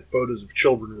voices and photos of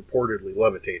children reportedly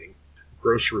levitating.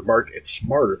 Gross remarked, "It's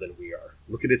smarter than we are.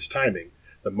 Look at its timing.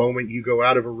 The moment you go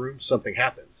out of a room, something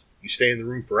happens. You stay in the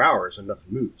room for hours and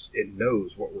nothing moves. It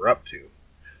knows what we're up to."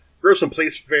 Gross and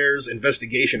Playfair's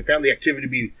investigation found the activity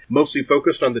to be mostly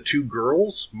focused on the 2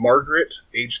 girls, Margaret,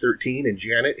 age 13, and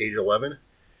Janet, age 11.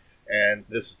 And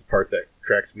this is the part that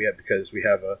cracks me up, because we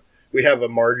have a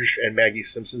Marge and Maggie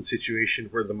Simpson situation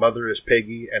where the mother is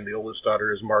Peggy and the oldest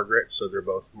daughter is Margaret, so they're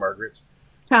both Margarets.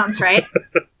 Sounds right.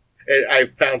 And I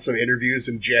found some interviews,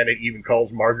 and Janet even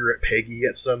calls Margaret Peggy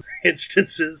at some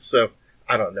instances, so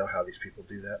I don't know how these people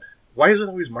do that. Why is it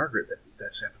always Margaret that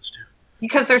happens to?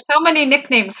 Because there's so many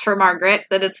nicknames for Margaret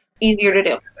that it's easier to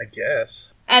do. I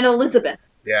guess. And Elizabeth.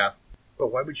 Yeah.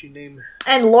 But why would you name...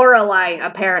 And Lorelai,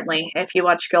 apparently, if you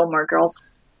watch Gilmore Girls.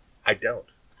 I don't.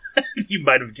 You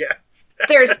might have guessed.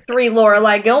 There's 3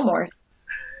 Lorelai Gilmores.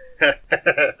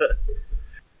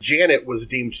 Janet was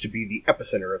deemed to be the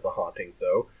epicenter of the haunting,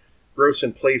 though. Gross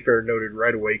and Playfair noted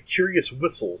right away curious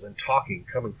whistles and talking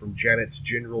coming from Janet's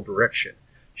general direction.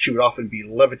 She would often be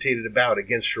levitated about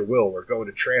against her will or go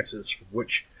into trances from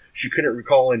which she couldn't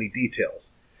recall any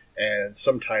details, and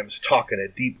sometimes talk in a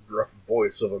deep, gruff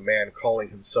voice of a man calling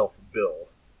himself Bill.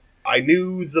 I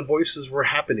knew the voices were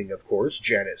happening, of course,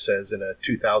 Janet says in a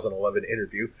 2011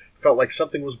 interview. Felt like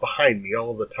something was behind me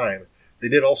all of the time. They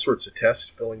did all sorts of tests,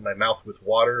 filling my mouth with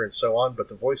water and so on, but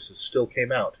the voices still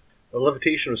came out. The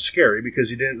levitation was scary because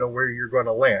you didn't know where you were going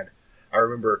to land. I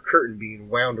remember a curtain being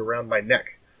wound around my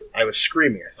neck. I was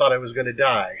screaming. I thought I was going to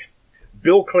die.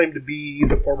 Bill claimed to be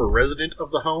the former resident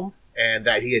of the home, and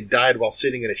that he had died while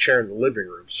sitting in a chair in the living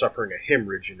room, suffering a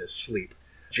hemorrhage in his sleep.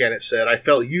 Janet said, I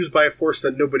felt used by a force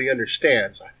that nobody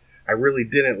understands. I really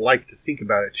didn't like to think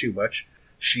about it too much.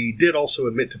 She did also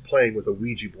admit to playing with a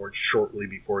Ouija board shortly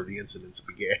before the incidents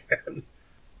began.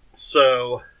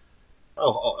 So,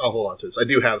 I'll hold on to this. I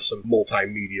do have some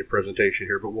multimedia presentation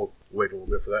here, but we'll wait a little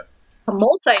bit for that. A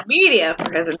multimedia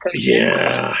presentation?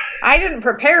 Yeah. I didn't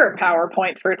prepare a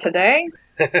PowerPoint for today.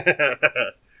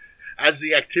 As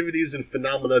the activities and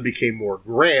phenomena became more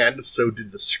grand, so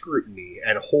did the scrutiny,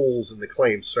 and holes in the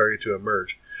claims started to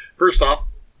emerge. First off,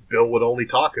 Bill would only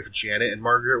talk if Janet and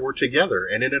Margaret were together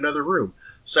and in another room,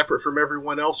 separate from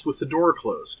everyone else with the door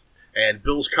closed. And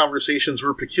Bill's conversations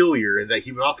were peculiar in that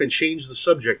he would often change the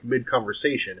subject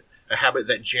mid-conversation, a habit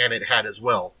that Janet had as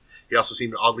well. He also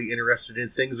seemed oddly interested in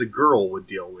things a girl would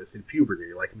deal with in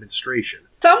puberty, like menstruation.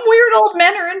 Some weird old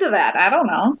men are into that. I don't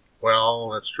know.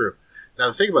 Well, that's true. Now,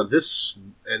 the thing about this,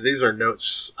 and these are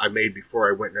notes I made before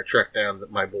I went and I tracked down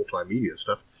my multimedia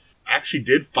stuff, I actually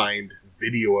did find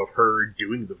video of her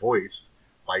doing the voice,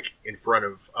 like, in front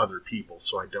of other people,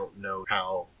 so I don't know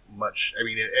how much... I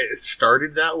mean, it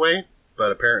started that way,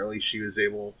 but apparently she was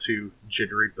able to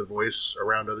generate the voice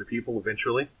around other people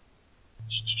eventually.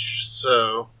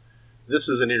 So, this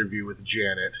is an interview with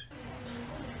Janet.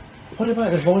 What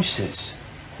about the voices?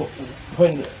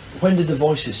 When did the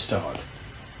voices start?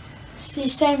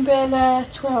 December the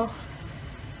 12th.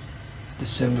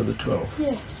 December the 12th?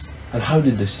 Yes. And how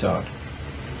did they start?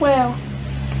 Well,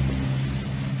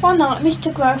 one night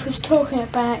Mr. Grove was talking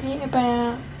about it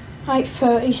about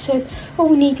 8:30. He said, all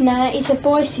we need now is the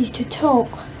voices to talk.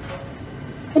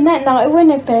 And that night I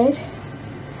went to bed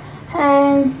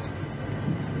and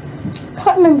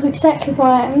can't remember exactly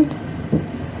what happened.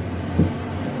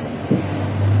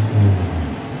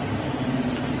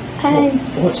 And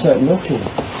What's that knocking?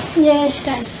 yeah,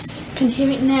 can hear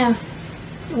it now.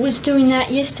 I was doing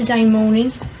that yesterday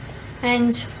morning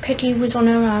and Peggy was on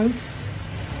her own.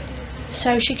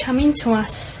 So she come in to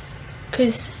us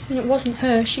because it wasn't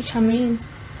her, she come in.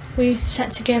 We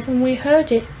sat together and we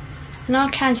heard it. And I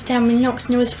counted down my knocks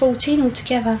and there was 14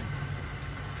 altogether.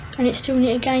 And it's doing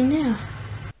it again now.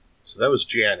 So that was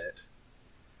Janet.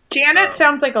 Janet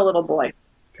sounds like a little boy.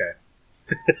 Okay.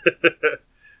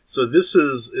 So this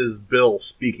is Bill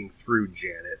speaking through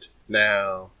Janet.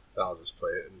 Now, I'll just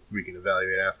play it and we can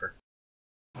evaluate after.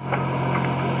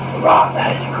 Right,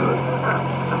 that's good.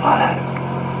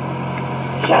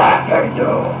 Shut up and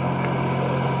door.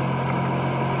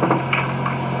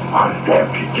 I'm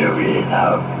 72 years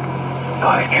old.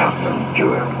 I come from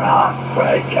Jewel Park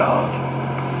graveyard.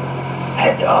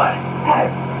 And I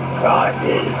have right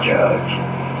near the church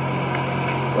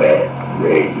where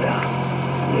Rena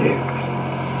lives.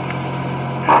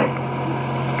 And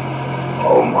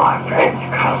all my friends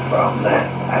come from there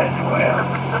as well.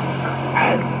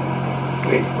 And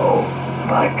we all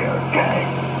make a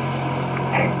game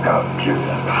and go to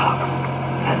the pub.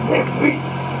 And then we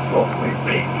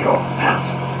pick your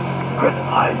house. Because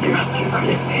I used to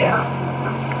live here.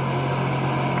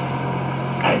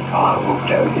 And I will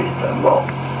tell you the law.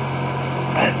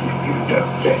 And if you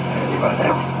don't get anyone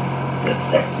else, the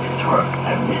secretary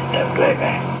and Mr.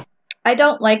 Playback. I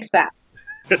don't like that.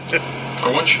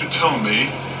 I want you to tell me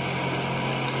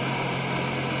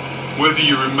whether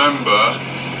you remember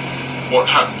what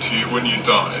happened to you when you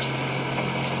died.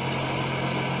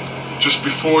 Just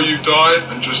before you died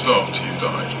and just after you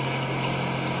died.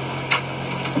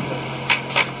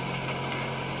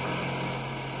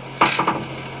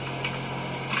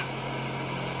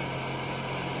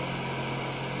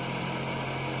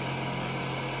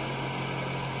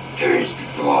 Days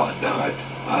before I died,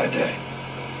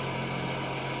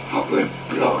 I went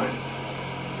blind.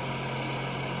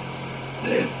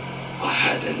 Then I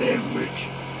had an hemorrhage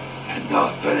and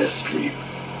I fell asleep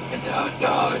and I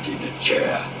died in a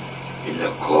chair in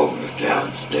the corner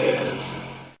downstairs.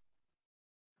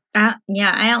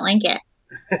 Yeah, I don't like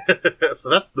it. So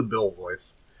that's the Bill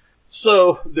voice.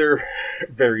 So they're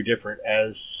very different,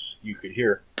 as you could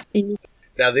hear.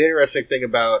 Now, the interesting thing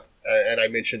about, and I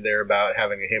mentioned there about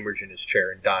having a hemorrhage in his chair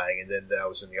and dying, and then that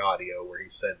was in the audio where he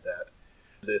said that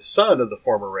the son of the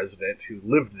former resident who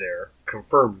lived there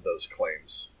confirmed those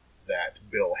claims that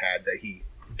Bill had, that he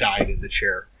died in the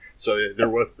chair. So there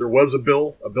was a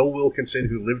Bill Wilkinson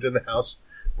who lived in the house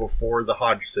before the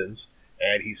Hodgsons,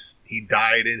 and he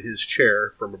died in his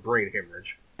chair from a brain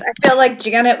hemorrhage. I feel like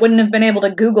Janet wouldn't have been able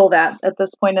to Google that at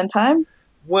this point in time.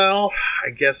 Well, I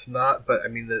guess not, but I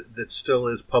mean, that still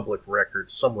is public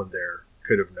record. Someone there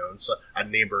could have known. So a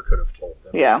neighbor could have told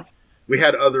them. Yeah. We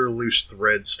had other loose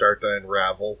threads start to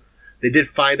unravel. They did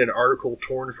find an article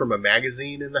torn from a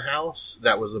magazine in the house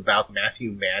that was about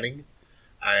Matthew Manning.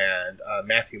 And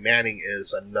Matthew Manning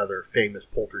is another famous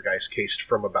poltergeist case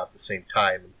from about the same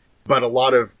time. But a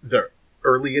lot of the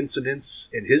early incidents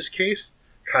in his case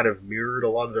kind of mirrored a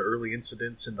lot of the early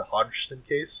incidents in the Hodgson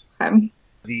case.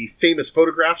 The famous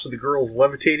photographs of the girls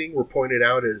levitating were pointed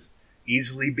out as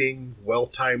easily being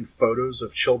well-timed photos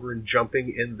of children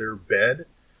jumping in their bed.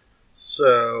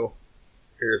 So,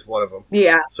 here's one of them.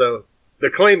 Yeah. So,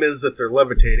 the claim is that they're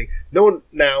levitating.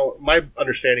 Now, my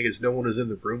understanding is no one was in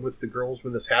the room with the girls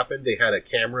when this happened. They had a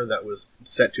camera that was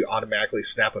set to automatically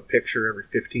snap a picture every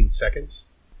 15 seconds.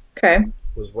 Okay.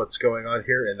 Was what's going on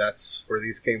here, and that's where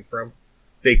these came from.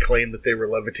 They claimed that they were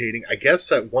levitating. I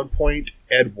guess at one point,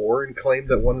 Ed Warren claimed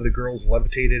that one of the girls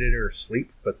levitated in her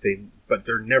sleep, but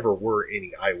there never were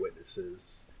any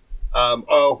eyewitnesses.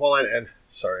 And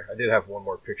sorry, I did have one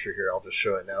more picture here. I'll just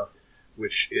show it now,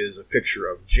 which is a picture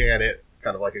of Janet,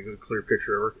 kind of like a good clear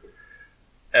picture of her.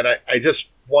 And I just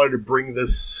wanted to bring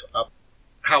this up,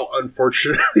 how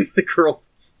unfortunately the girl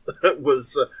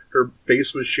was, her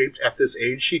face was shaped at this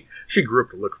age. She grew up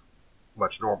to look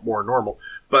much more normal,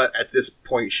 but at this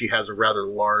point she has a rather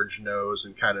large nose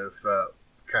and kind of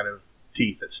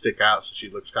teeth that stick out, so she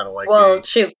looks kind of like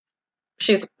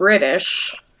she's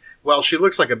British. Well, she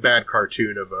looks like a bad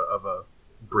cartoon of a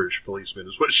British policeman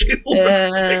is what she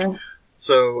looks like.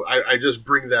 So I just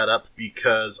bring that up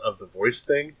because of the voice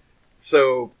thing.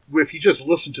 So if you just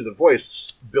listen to the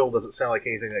voice, Bill doesn't sound like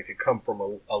anything that could come from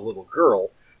a little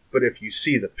girl, but if you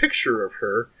see the picture of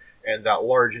her and that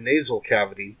large nasal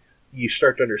cavity, you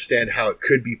start to understand how it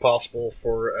could be possible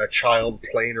for a child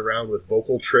playing around with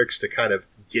vocal tricks to kind of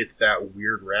get that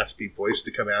weird raspy voice to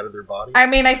come out of their body. I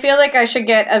mean, I feel like I should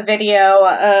get a video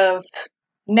of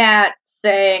Nat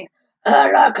saying,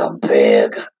 I like 'em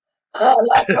big, I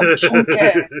like 'em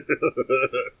chunky.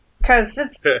 Because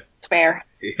it's fair.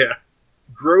 Yeah.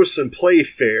 Gross and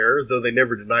Playfair, though they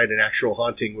never denied an actual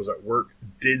haunting was at work,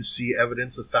 did see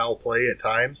evidence of foul play at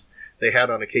times. They had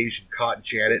on occasion caught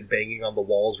Janet banging on the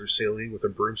walls or ceiling with a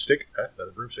broomstick,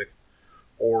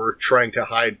 or trying to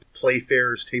hide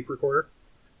Playfair's tape recorder.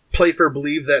 Playfair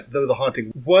believed that though the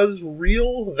haunting was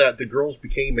real, that the girls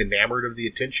became enamored of the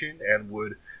attention and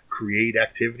would create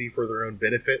activity for their own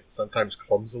benefit, sometimes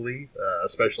clumsily,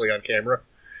 especially on camera.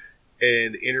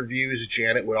 In interviews,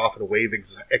 Janet would often wave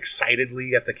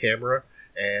excitedly at the camera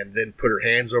and then put her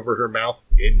hands over her mouth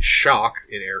in shock,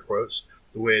 in air quotes,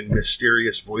 when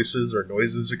mysterious voices or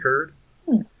noises occurred.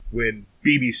 When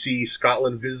BBC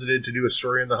Scotland visited to do a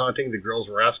story on the haunting, the girls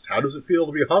were asked, how does it feel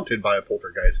to be haunted by a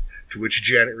poltergeist? To which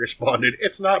Janet responded,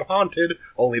 it's not haunted,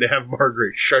 only to have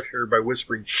Margaret shut her by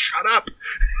whispering, shut up!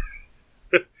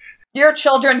 Your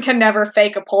children can never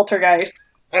fake a poltergeist.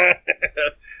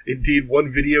 Indeed,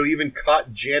 one video even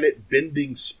caught Janet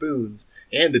bending spoons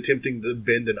and attempting to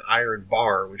bend an iron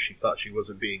bar when she thought she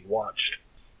wasn't being watched.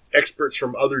 Experts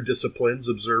from other disciplines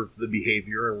observed the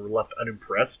behavior and were left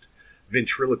unimpressed.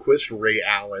 Ventriloquist Ray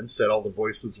Allen said all the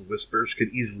voices and whispers could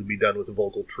easily be done with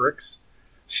vocal tricks.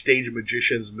 Stage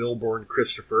magicians Milbourne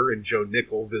Christopher and Joe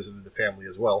Nickel visited the family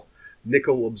as well.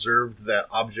 Nickel observed that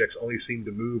objects only seemed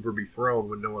to move or be thrown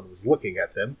when no one was looking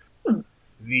at them.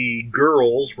 The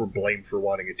girls were blamed for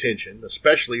wanting attention,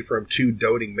 especially from two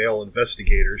doting male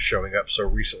investigators showing up so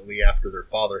recently after their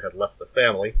father had left the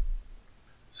family.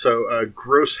 So,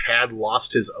 Gross had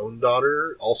lost his own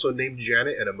daughter, also named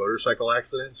Janet, in a motorcycle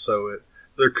accident, so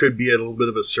there could be a little bit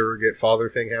of a surrogate father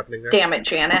thing happening there. Damn it,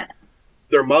 Janet.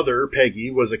 Their mother,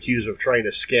 Peggy, was accused of trying to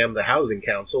scam the housing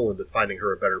council into finding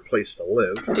her a better place to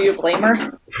live. Do you blame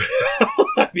her?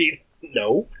 I mean,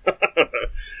 no.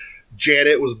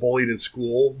 Janet was bullied in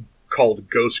school, called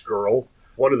Ghost Girl.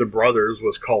 One of the brothers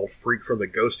was called Freak from the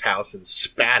Ghost House and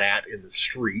spat at in the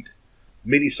street.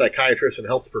 Many psychiatrists and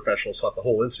health professionals thought the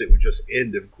whole incident would just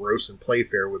end if Gross and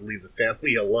Playfair would leave the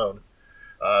family alone.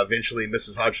 Eventually,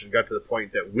 Mrs. Hodgson got to the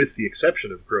point that, with the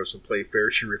exception of Gross and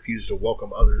Playfair, she refused to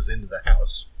welcome others into the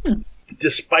house.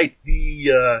 Despite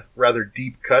the rather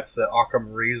deep cuts that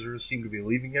Occam razors seem to be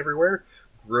leaving everywhere,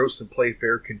 Gross and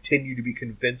Playfair continue to be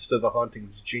convinced of the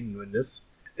haunting's genuineness.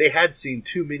 They had seen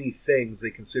too many things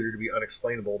they considered to be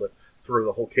unexplainable to throw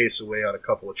the whole case away on a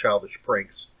couple of childish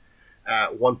pranks.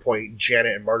 At one point,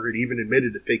 Janet and Margaret even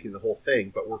admitted to faking the whole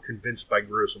thing, but were convinced by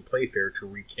Gross and Playfair to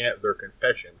recant their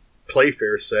confession.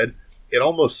 Playfair said, It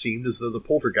almost seemed as though the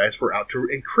poltergeists were out to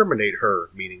incriminate her,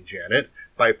 meaning Janet,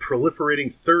 by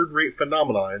proliferating third-rate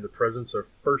phenomena in the presence of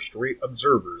first-rate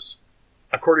observers.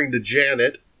 According to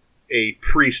Janet, a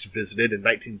priest visited in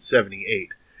 1978.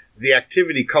 The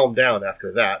activity calmed down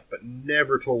after that, but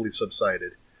never totally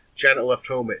subsided. Janet left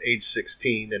home at age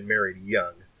 16 and married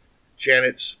young.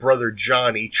 Janet's brother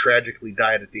Johnny tragically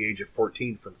died at the age of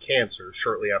 14 from cancer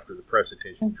shortly after the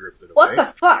presentation drifted away. What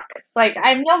the fuck? Like,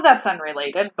 I know that's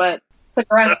unrelated, but it's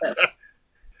aggressive.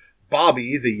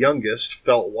 Bobby, the youngest,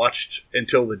 felt watched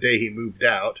until the day he moved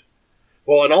out.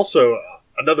 Well, and also,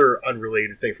 another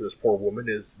unrelated thing for this poor woman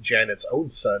is Janet's own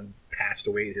son passed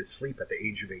away in his sleep at the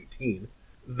age of 18.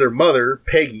 Their mother,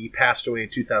 Peggy, passed away in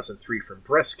 2003 from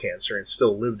breast cancer and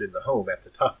still lived in the home at the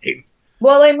time.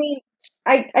 Well, I mean,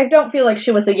 I don't feel like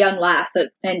she was a young lass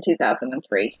in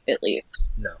 2003, at least.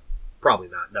 No, probably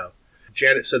not, no.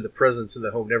 Janet said the presence in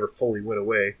the home never fully went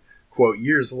away. Quote,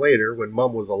 years later, when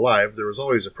Mom was alive, there was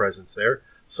always a presence there,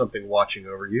 something watching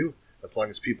over you. As long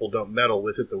as people don't meddle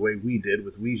with it the way we did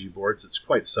with Ouija boards, it's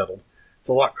quite settled. It's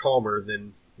a lot calmer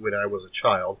than when I was a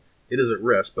child. It is at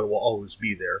rest, but it will always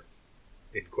be there.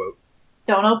 End quote.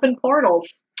 Don't open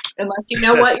portals unless you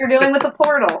know what you're doing with a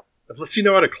portal. Unless you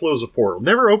know how to close a portal.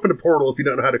 Never open a portal if you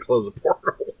don't know how to close a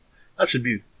portal. That should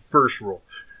be the first rule.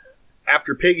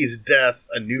 After Peggy's death,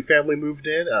 a new family moved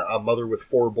in, a mother with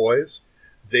 4 boys.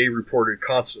 They reported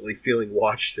constantly feeling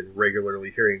watched and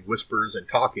regularly hearing whispers and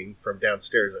talking from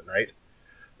downstairs at night.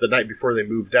 The night before they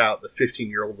moved out, the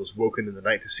 15-year-old was woken in the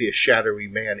night to see a shadowy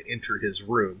man enter his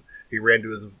room. He ran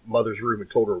to his mother's room and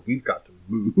told her, "We've got to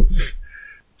move."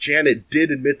 Janet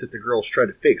did admit that the girls tried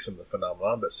to fake some of the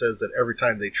phenomenon, but says that every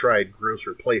time they tried, Gross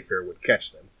or Playfair would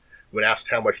catch them. When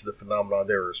asked how much of the phenomenon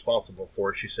they were responsible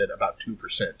for, she said about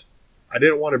 2%. I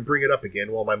didn't want to bring it up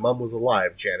again while my mom was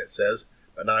alive, Janet says,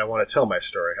 but now I want to tell my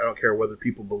story. I don't care whether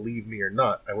people believe me or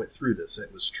not. I went through this, and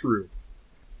it was true.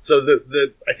 So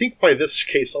I think why this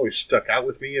case always stuck out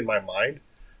with me in my mind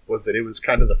was that it was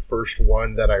kind of the first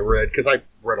one that I read, because I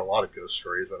read a lot of ghost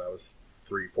stories when I was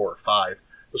 3, 4, or 5.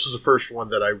 This was the first one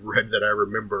that I read that I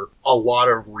remember a lot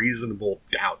of reasonable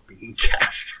doubt being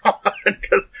cast on,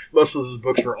 because most of those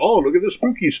books were, oh, look at the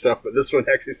spooky stuff, but this one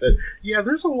actually said, yeah,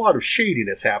 there's a lot of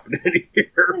shadiness happening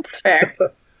here. That's fair.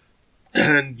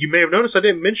 And you may have noticed I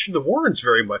didn't mention the Warrens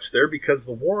very much there, because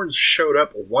the Warrens showed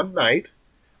up one night,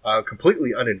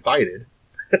 completely uninvited,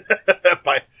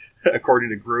 according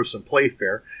to Gross and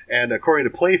Playfair. And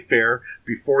according to Playfair,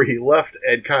 before he left,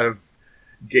 Ed kind of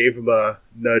gave him a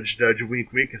nudge, nudge,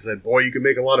 wink, wink, and said, boy, you can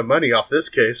make a lot of money off this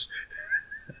case.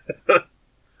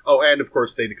 Oh, and of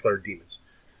course they declared demons.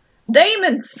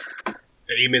 Demons!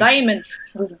 Demons. Demons.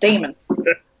 It was demons.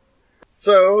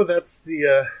 So, that's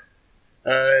the,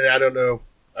 I don't know,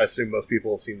 I assume most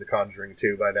people have seen The Conjuring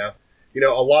 2 by now. You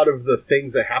know, a lot of the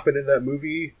things that happen in that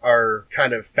movie are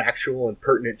kind of factual and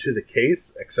pertinent to the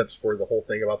case, except for the whole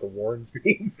thing about the Warrens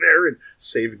being there and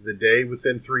saving the day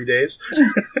within 3 days.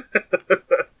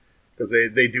 Because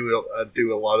they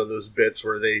do a lot of those bits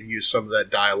where they use some of that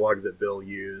dialogue that Bill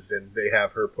used, and they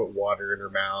have her put water in her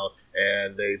mouth,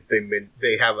 and they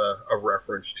have a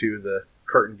reference to the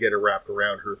curtain getting wrapped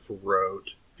around her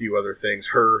throat, a few other things,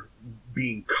 her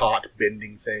being caught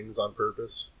bending things on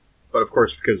purpose. But of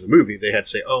course, because of the movie, they had to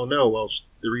say, oh no, well,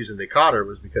 the reason they caught her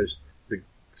was because the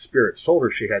spirits told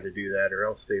her she had to do that, or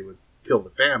else they would kill the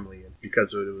family. And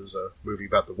because it was a movie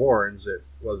about the Warrens, it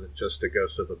wasn't just a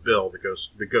ghost of a Bill.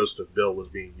 The ghost of Bill was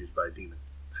being used by a demon.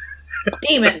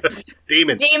 Demons.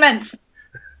 Demons. Demons.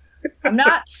 I'm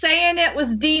not saying it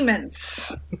was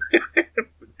demons.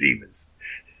 Demons.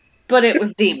 But it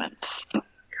was demons.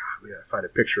 We gotta find a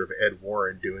picture of Ed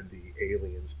Warren doing the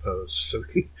aliens pose. So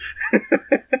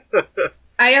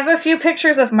I have a few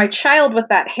pictures of my child with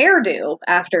that hairdo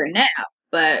after a nap,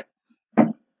 but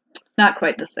not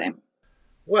quite the same.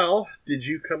 Well, did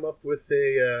you come up with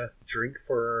a drink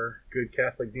for our good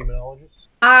Catholic demonologists?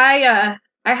 I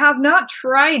have not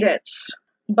tried it,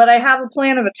 but I have a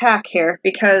plan of attack here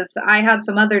because I had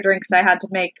some other drinks I had to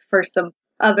make for some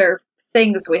other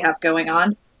things we have going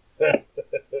on.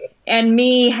 And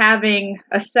me having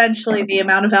essentially the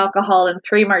amount of alcohol in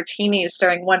 3 martinis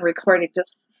during one recording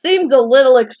just seemed a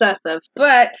little excessive.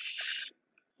 But,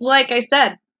 like I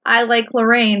said, I like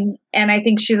Lorraine, and I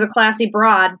think she's a classy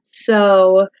broad,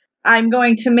 so I'm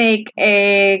going to make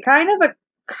a kind of a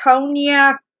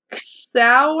cognac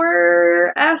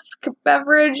sour-esque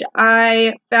beverage.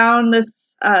 I found this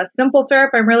simple syrup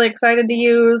I'm really excited to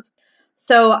use.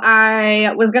 So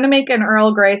I was going to make an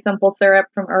Earl Grey simple syrup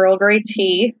from Earl Grey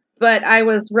tea, But I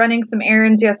was running some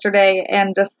errands yesterday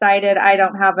and decided I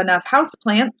don't have enough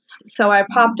houseplants, so I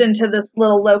popped into this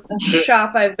little local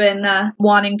shop I've been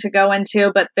wanting to go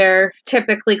into, but they're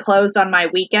typically closed on my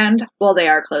weekend. Well, they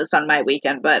are closed on my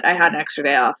weekend, but I had an extra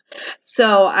day off.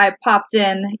 So I popped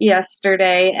in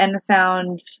yesterday and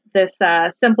found this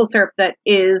simple syrup that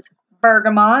is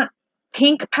bergamot,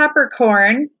 pink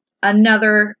peppercorn,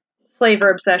 another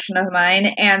flavor obsession of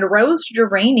mine, and rose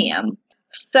geranium.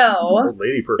 So, Old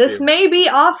lady perfume. this may be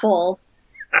awful.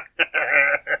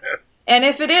 And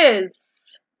if it is,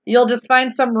 you'll just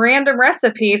find some random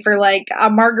recipe for like a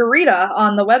margarita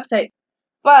on the website.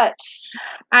 But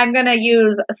I'm going to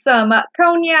use some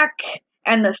cognac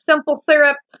and the simple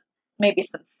syrup, maybe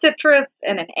some citrus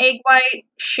and an egg white,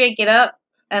 shake it up,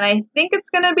 and I think it's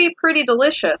going to be pretty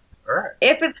delicious. All right.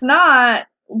 If it's not,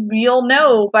 you'll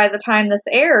know by the time this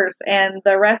airs, and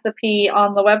the recipe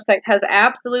on the website has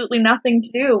absolutely nothing to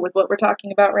do with what we're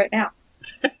talking about right now.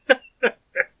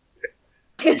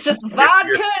 It's just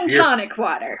vodka and tonic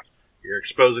water. You're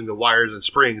exposing the wires and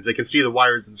springs. They can see the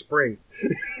wires and springs.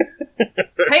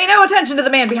 Pay no attention to the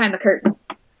man behind the curtain.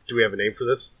 Do we have a name for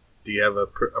this? Do you have a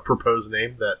proposed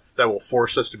name that will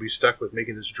force us to be stuck with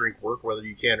making this drink work, whether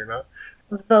you can or not?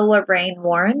 The Lorraine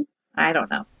Warren? I don't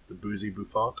know. The Boozy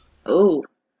Bouffant? Ooh.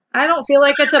 I don't feel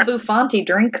like it's a bouffanty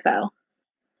drink, though.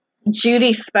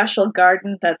 Judy's Special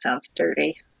Garden? That sounds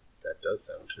dirty. That does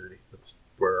sound dirty. That's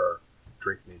where our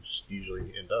drink names usually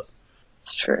end up.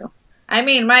 It's true. I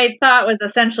mean, my thought was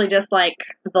essentially just like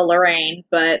the Lorraine,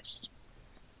 but...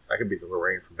 That could be the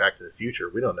Lorraine from Back to the Future.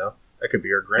 We don't know. That could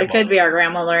be our grandma. It could be our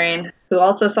grandma Lorraine, who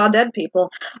also saw dead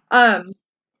people.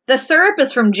 The syrup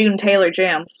is from June Taylor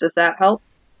Jams. Does that help?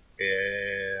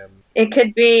 It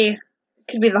could be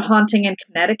the Haunting in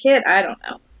Connecticut. I don't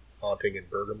know. Haunting in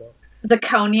Bergamo. The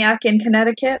Cognac in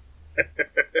Connecticut.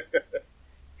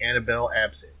 Annabelle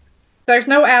Absinthe. There's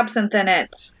no absinthe in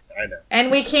it. I know.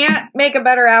 And we can't make a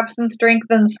better absinthe drink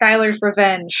than Skylar's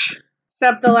Revenge.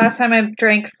 Except the last time I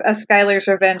drank a Skylar's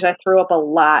Revenge, I threw up a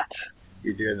lot.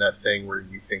 You're doing that thing where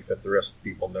you think that the rest of the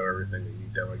people know everything that you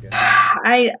don't again.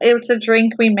 It's a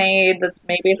drink we made that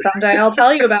maybe someday I'll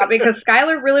tell you about, because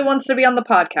Skylar really wants to be on the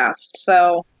podcast,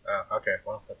 so... Oh, okay.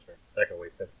 Well, that's fair. That can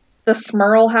wait then. The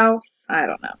Smurl House? I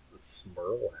don't know. The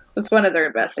Smurl House? It's one of their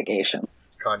investigations.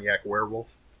 Cognac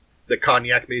werewolf? The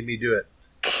cognac made me do it.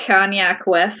 Cognac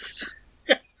West.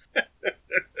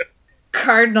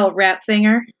 Cardinal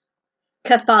Ratzinger.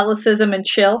 Catholicism and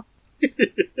Chill.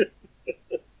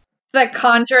 The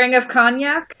Conjuring of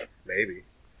Cognac? Maybe.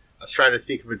 I was trying to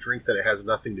think of a drink that it has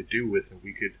nothing to do with, and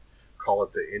we could call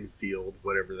it the infield,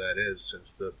 whatever that is,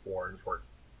 since the Warrens weren't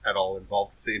at all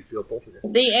involved with the infield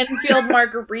poltergeist. The infield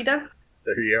margarita?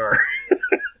 There you are.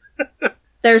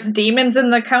 There's demons in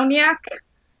the cognac?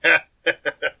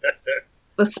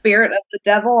 The spirit of the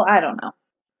devil? I don't know.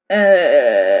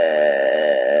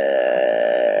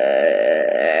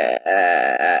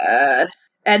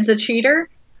 Ed's a cheater?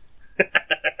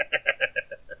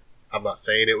 I'm not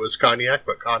saying it was cognac,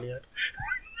 but cognac.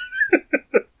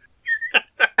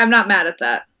 I'm not mad at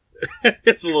that.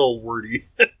 It's a little wordy.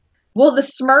 Well, the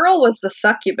Smurl was the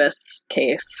succubus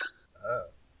case. Oh.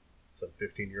 Some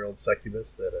 15-year-old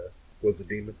succubus that was a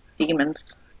demon.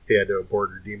 Demons. He had to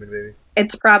abort her demon, maybe.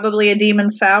 It's probably a demon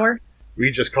sour. We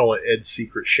just call it Ed's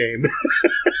secret shame.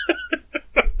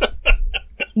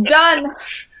 Done.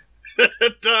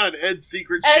 Done. Ed's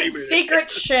secret shame. Ed's secret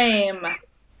shame.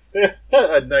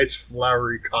 A nice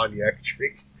flowery cognac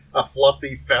drink. A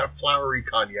fluffy, fat, flowery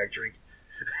cognac drink.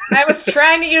 I was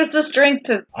trying to use this drink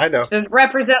to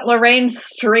represent Lorraine's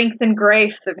strength and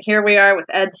grace, and here we are with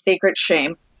Ed's secret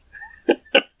shame.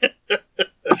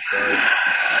 Sorry.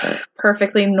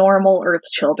 Perfectly normal Earth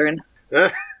children.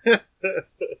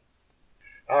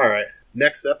 Alright,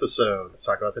 next episode. Let's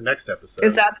talk about the next episode.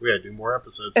 We gotta do more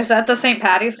episodes. Is that the St.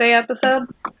 Patty's Day episode?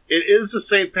 It is the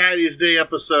St. Patty's Day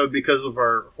episode because of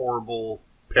our horrible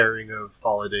pairing of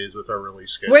holidays with our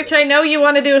release schedule. Which I know you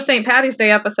want to do a St. Patty's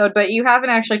Day episode, but you haven't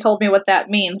actually told me what that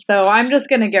means, so I'm just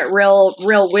gonna get real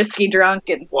whiskey drunk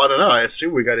and... Well, I don't know. I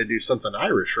assume we gotta do something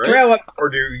Irish, right? Throw up. Or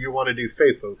do you want to do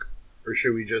Fae Folk? Or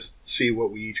should we just see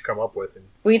what we each come up with and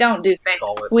we don't do Fae.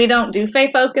 We don't do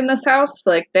Fae Folk in this house.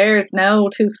 Like, there's no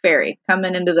Tooth Fairy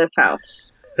coming into this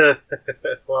house. Well,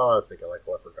 I was thinking like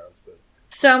leprechauns, but...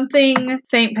 Something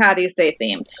St. Patty's Day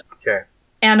themed. Okay.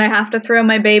 And I have to throw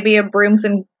my baby a Brooms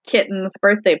and Kittens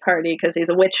birthday party because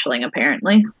he's a witchling,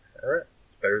 apparently. Alright.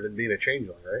 It's better than being a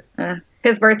changeling, right?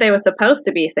 His birthday was supposed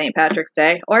to be St. Patrick's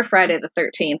Day or Friday the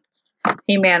 13th.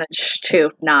 He managed to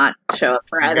not show up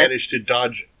for either. He managed to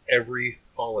dodge every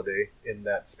holiday in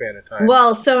that span of time.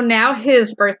 Well, so now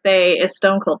his birthday is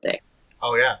Stone Cold Day.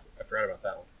 Oh, yeah. forgot about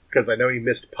that one. Because I know he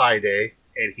missed Pi Day,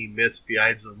 and he missed the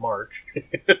Ides of March.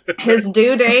 His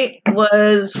due date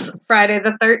was Friday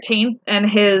the 13th,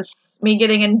 and me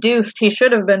getting induced, he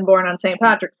should have been born on St.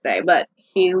 Patrick's Day, but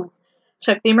he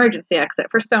took the emergency exit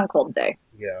for Stone Cold Day.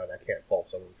 Yeah, and I can't fault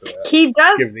someone for that. He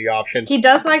does give the option. He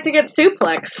does like to get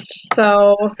suplexed,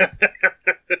 so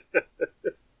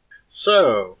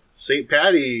So, St.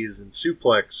 Patty's and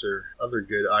suplex are other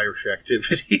good Irish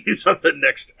activities on the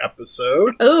next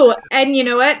episode. Ooh, and you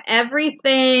know what?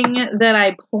 Everything that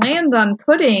I planned on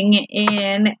putting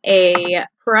in a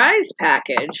prize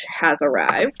package has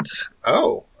arrived.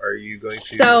 Oh, are you going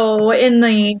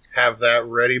to have that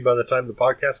ready by the time the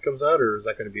podcast comes out, or is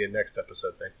that going to be a next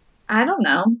episode thing? I don't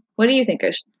know. What do you think?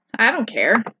 I don't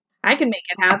care. I can make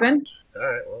it happen. All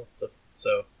right, well,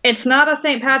 so it's not a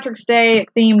St. Patrick's Day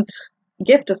themed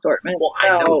gift assortment. Well,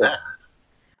 I know that.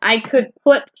 I could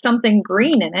put something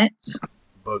green in it.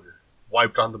 Booger.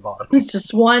 Wiped on the bottom. It's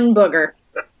just one booger.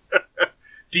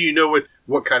 Do you know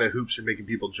what kind of hoops are making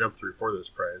people jump through for this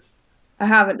prize? I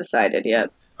haven't decided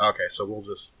yet. Okay, so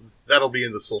that'll be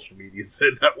in the social medias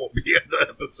then. That won't be in the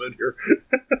episode here.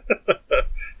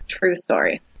 True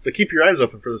story. So keep your eyes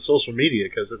open for the social media,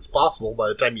 because it's possible by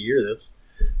the time you hear this,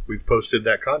 we've posted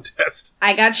that contest.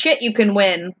 I got shit you can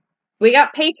win. We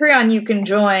got Patreon you can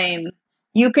join.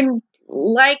 You can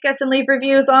like us and leave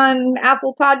reviews on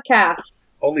Apple Podcasts.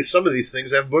 Only some of these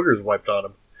things have boogers wiped on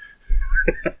them.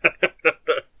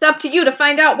 It's up to you to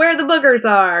find out where the boogers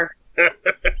are.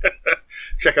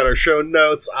 Check out our show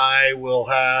notes. I will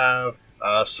have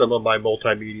some of my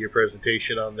multimedia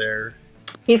presentation on there.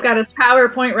 He's got his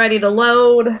PowerPoint ready to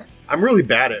load. I'm really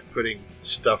bad at putting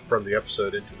stuff from the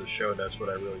episode into the show notes when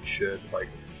I really should, like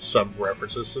some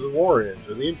references to the Warrens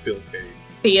or the infield page.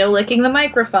 Theo licking the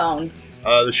microphone.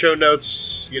 The show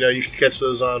notes, you can catch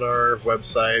those on our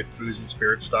website,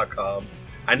 boozeandspirits.com.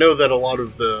 I know that a lot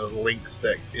of the links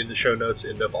that in the show notes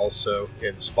end up also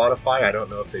in Spotify. I don't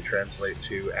know if they translate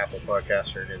to Apple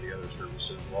Podcasts or any of the other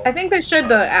services as well. I think they should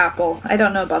to Apple. I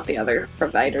don't know about the other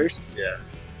providers. Yeah.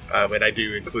 And I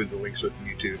do include the links with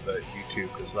YouTube, but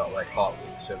YouTube is not like hot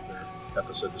links in their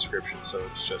episode description, so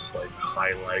it's just like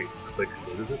highlight, click,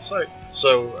 go to this site.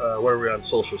 So, where are we on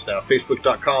socials now?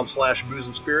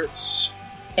 Facebook.com/boozeandspirits. Is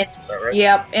that right?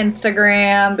 Yep,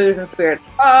 Instagram, Booze and Spirits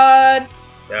Pod.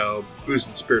 Now, Booze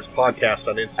and Spirits Podcast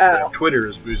on Instagram. Oh. Twitter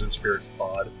is Booze and Spirits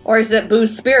Pod. Or is it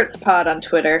Booze Spirits Pod on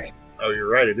Twitter? Oh, you're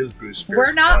right. It is Booze Spirits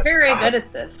We're not Pod. very good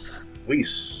at this. We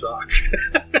suck.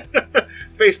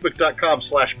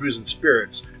 Facebook.com/Booze and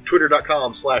Spirits.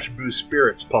 Twitter.com/Booze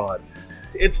Spirits Pod.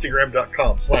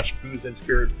 Instagram.com/Booze and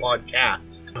Spirits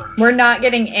Podcast. We're not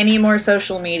getting any more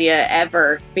social media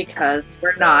ever because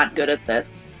we're not good at this.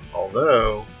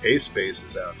 Although, HeySpace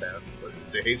is out now.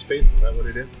 Is it HeySpace? Is that what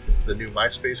it is? The new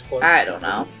MySpace plug? I don't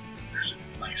know. There's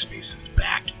a MySpace is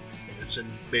back. And it's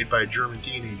made by a German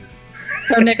teenager.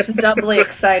 So Nick's doubly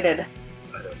excited.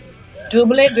 I don't know that.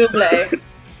 Double. Double.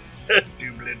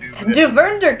 De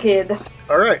Wunderkid.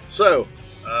 Alright, so,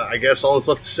 I guess all that's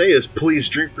left to say is please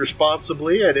drink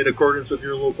responsibly and in accordance with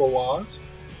your local laws.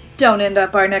 Don't end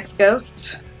up our next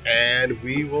ghost. And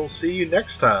we will see you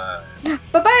next time.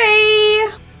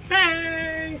 Bye-bye!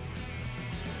 Bye!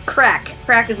 Crack.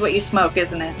 Crack is what you smoke,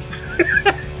 isn't it?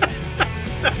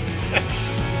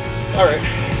 Alright.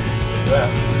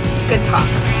 Good talk.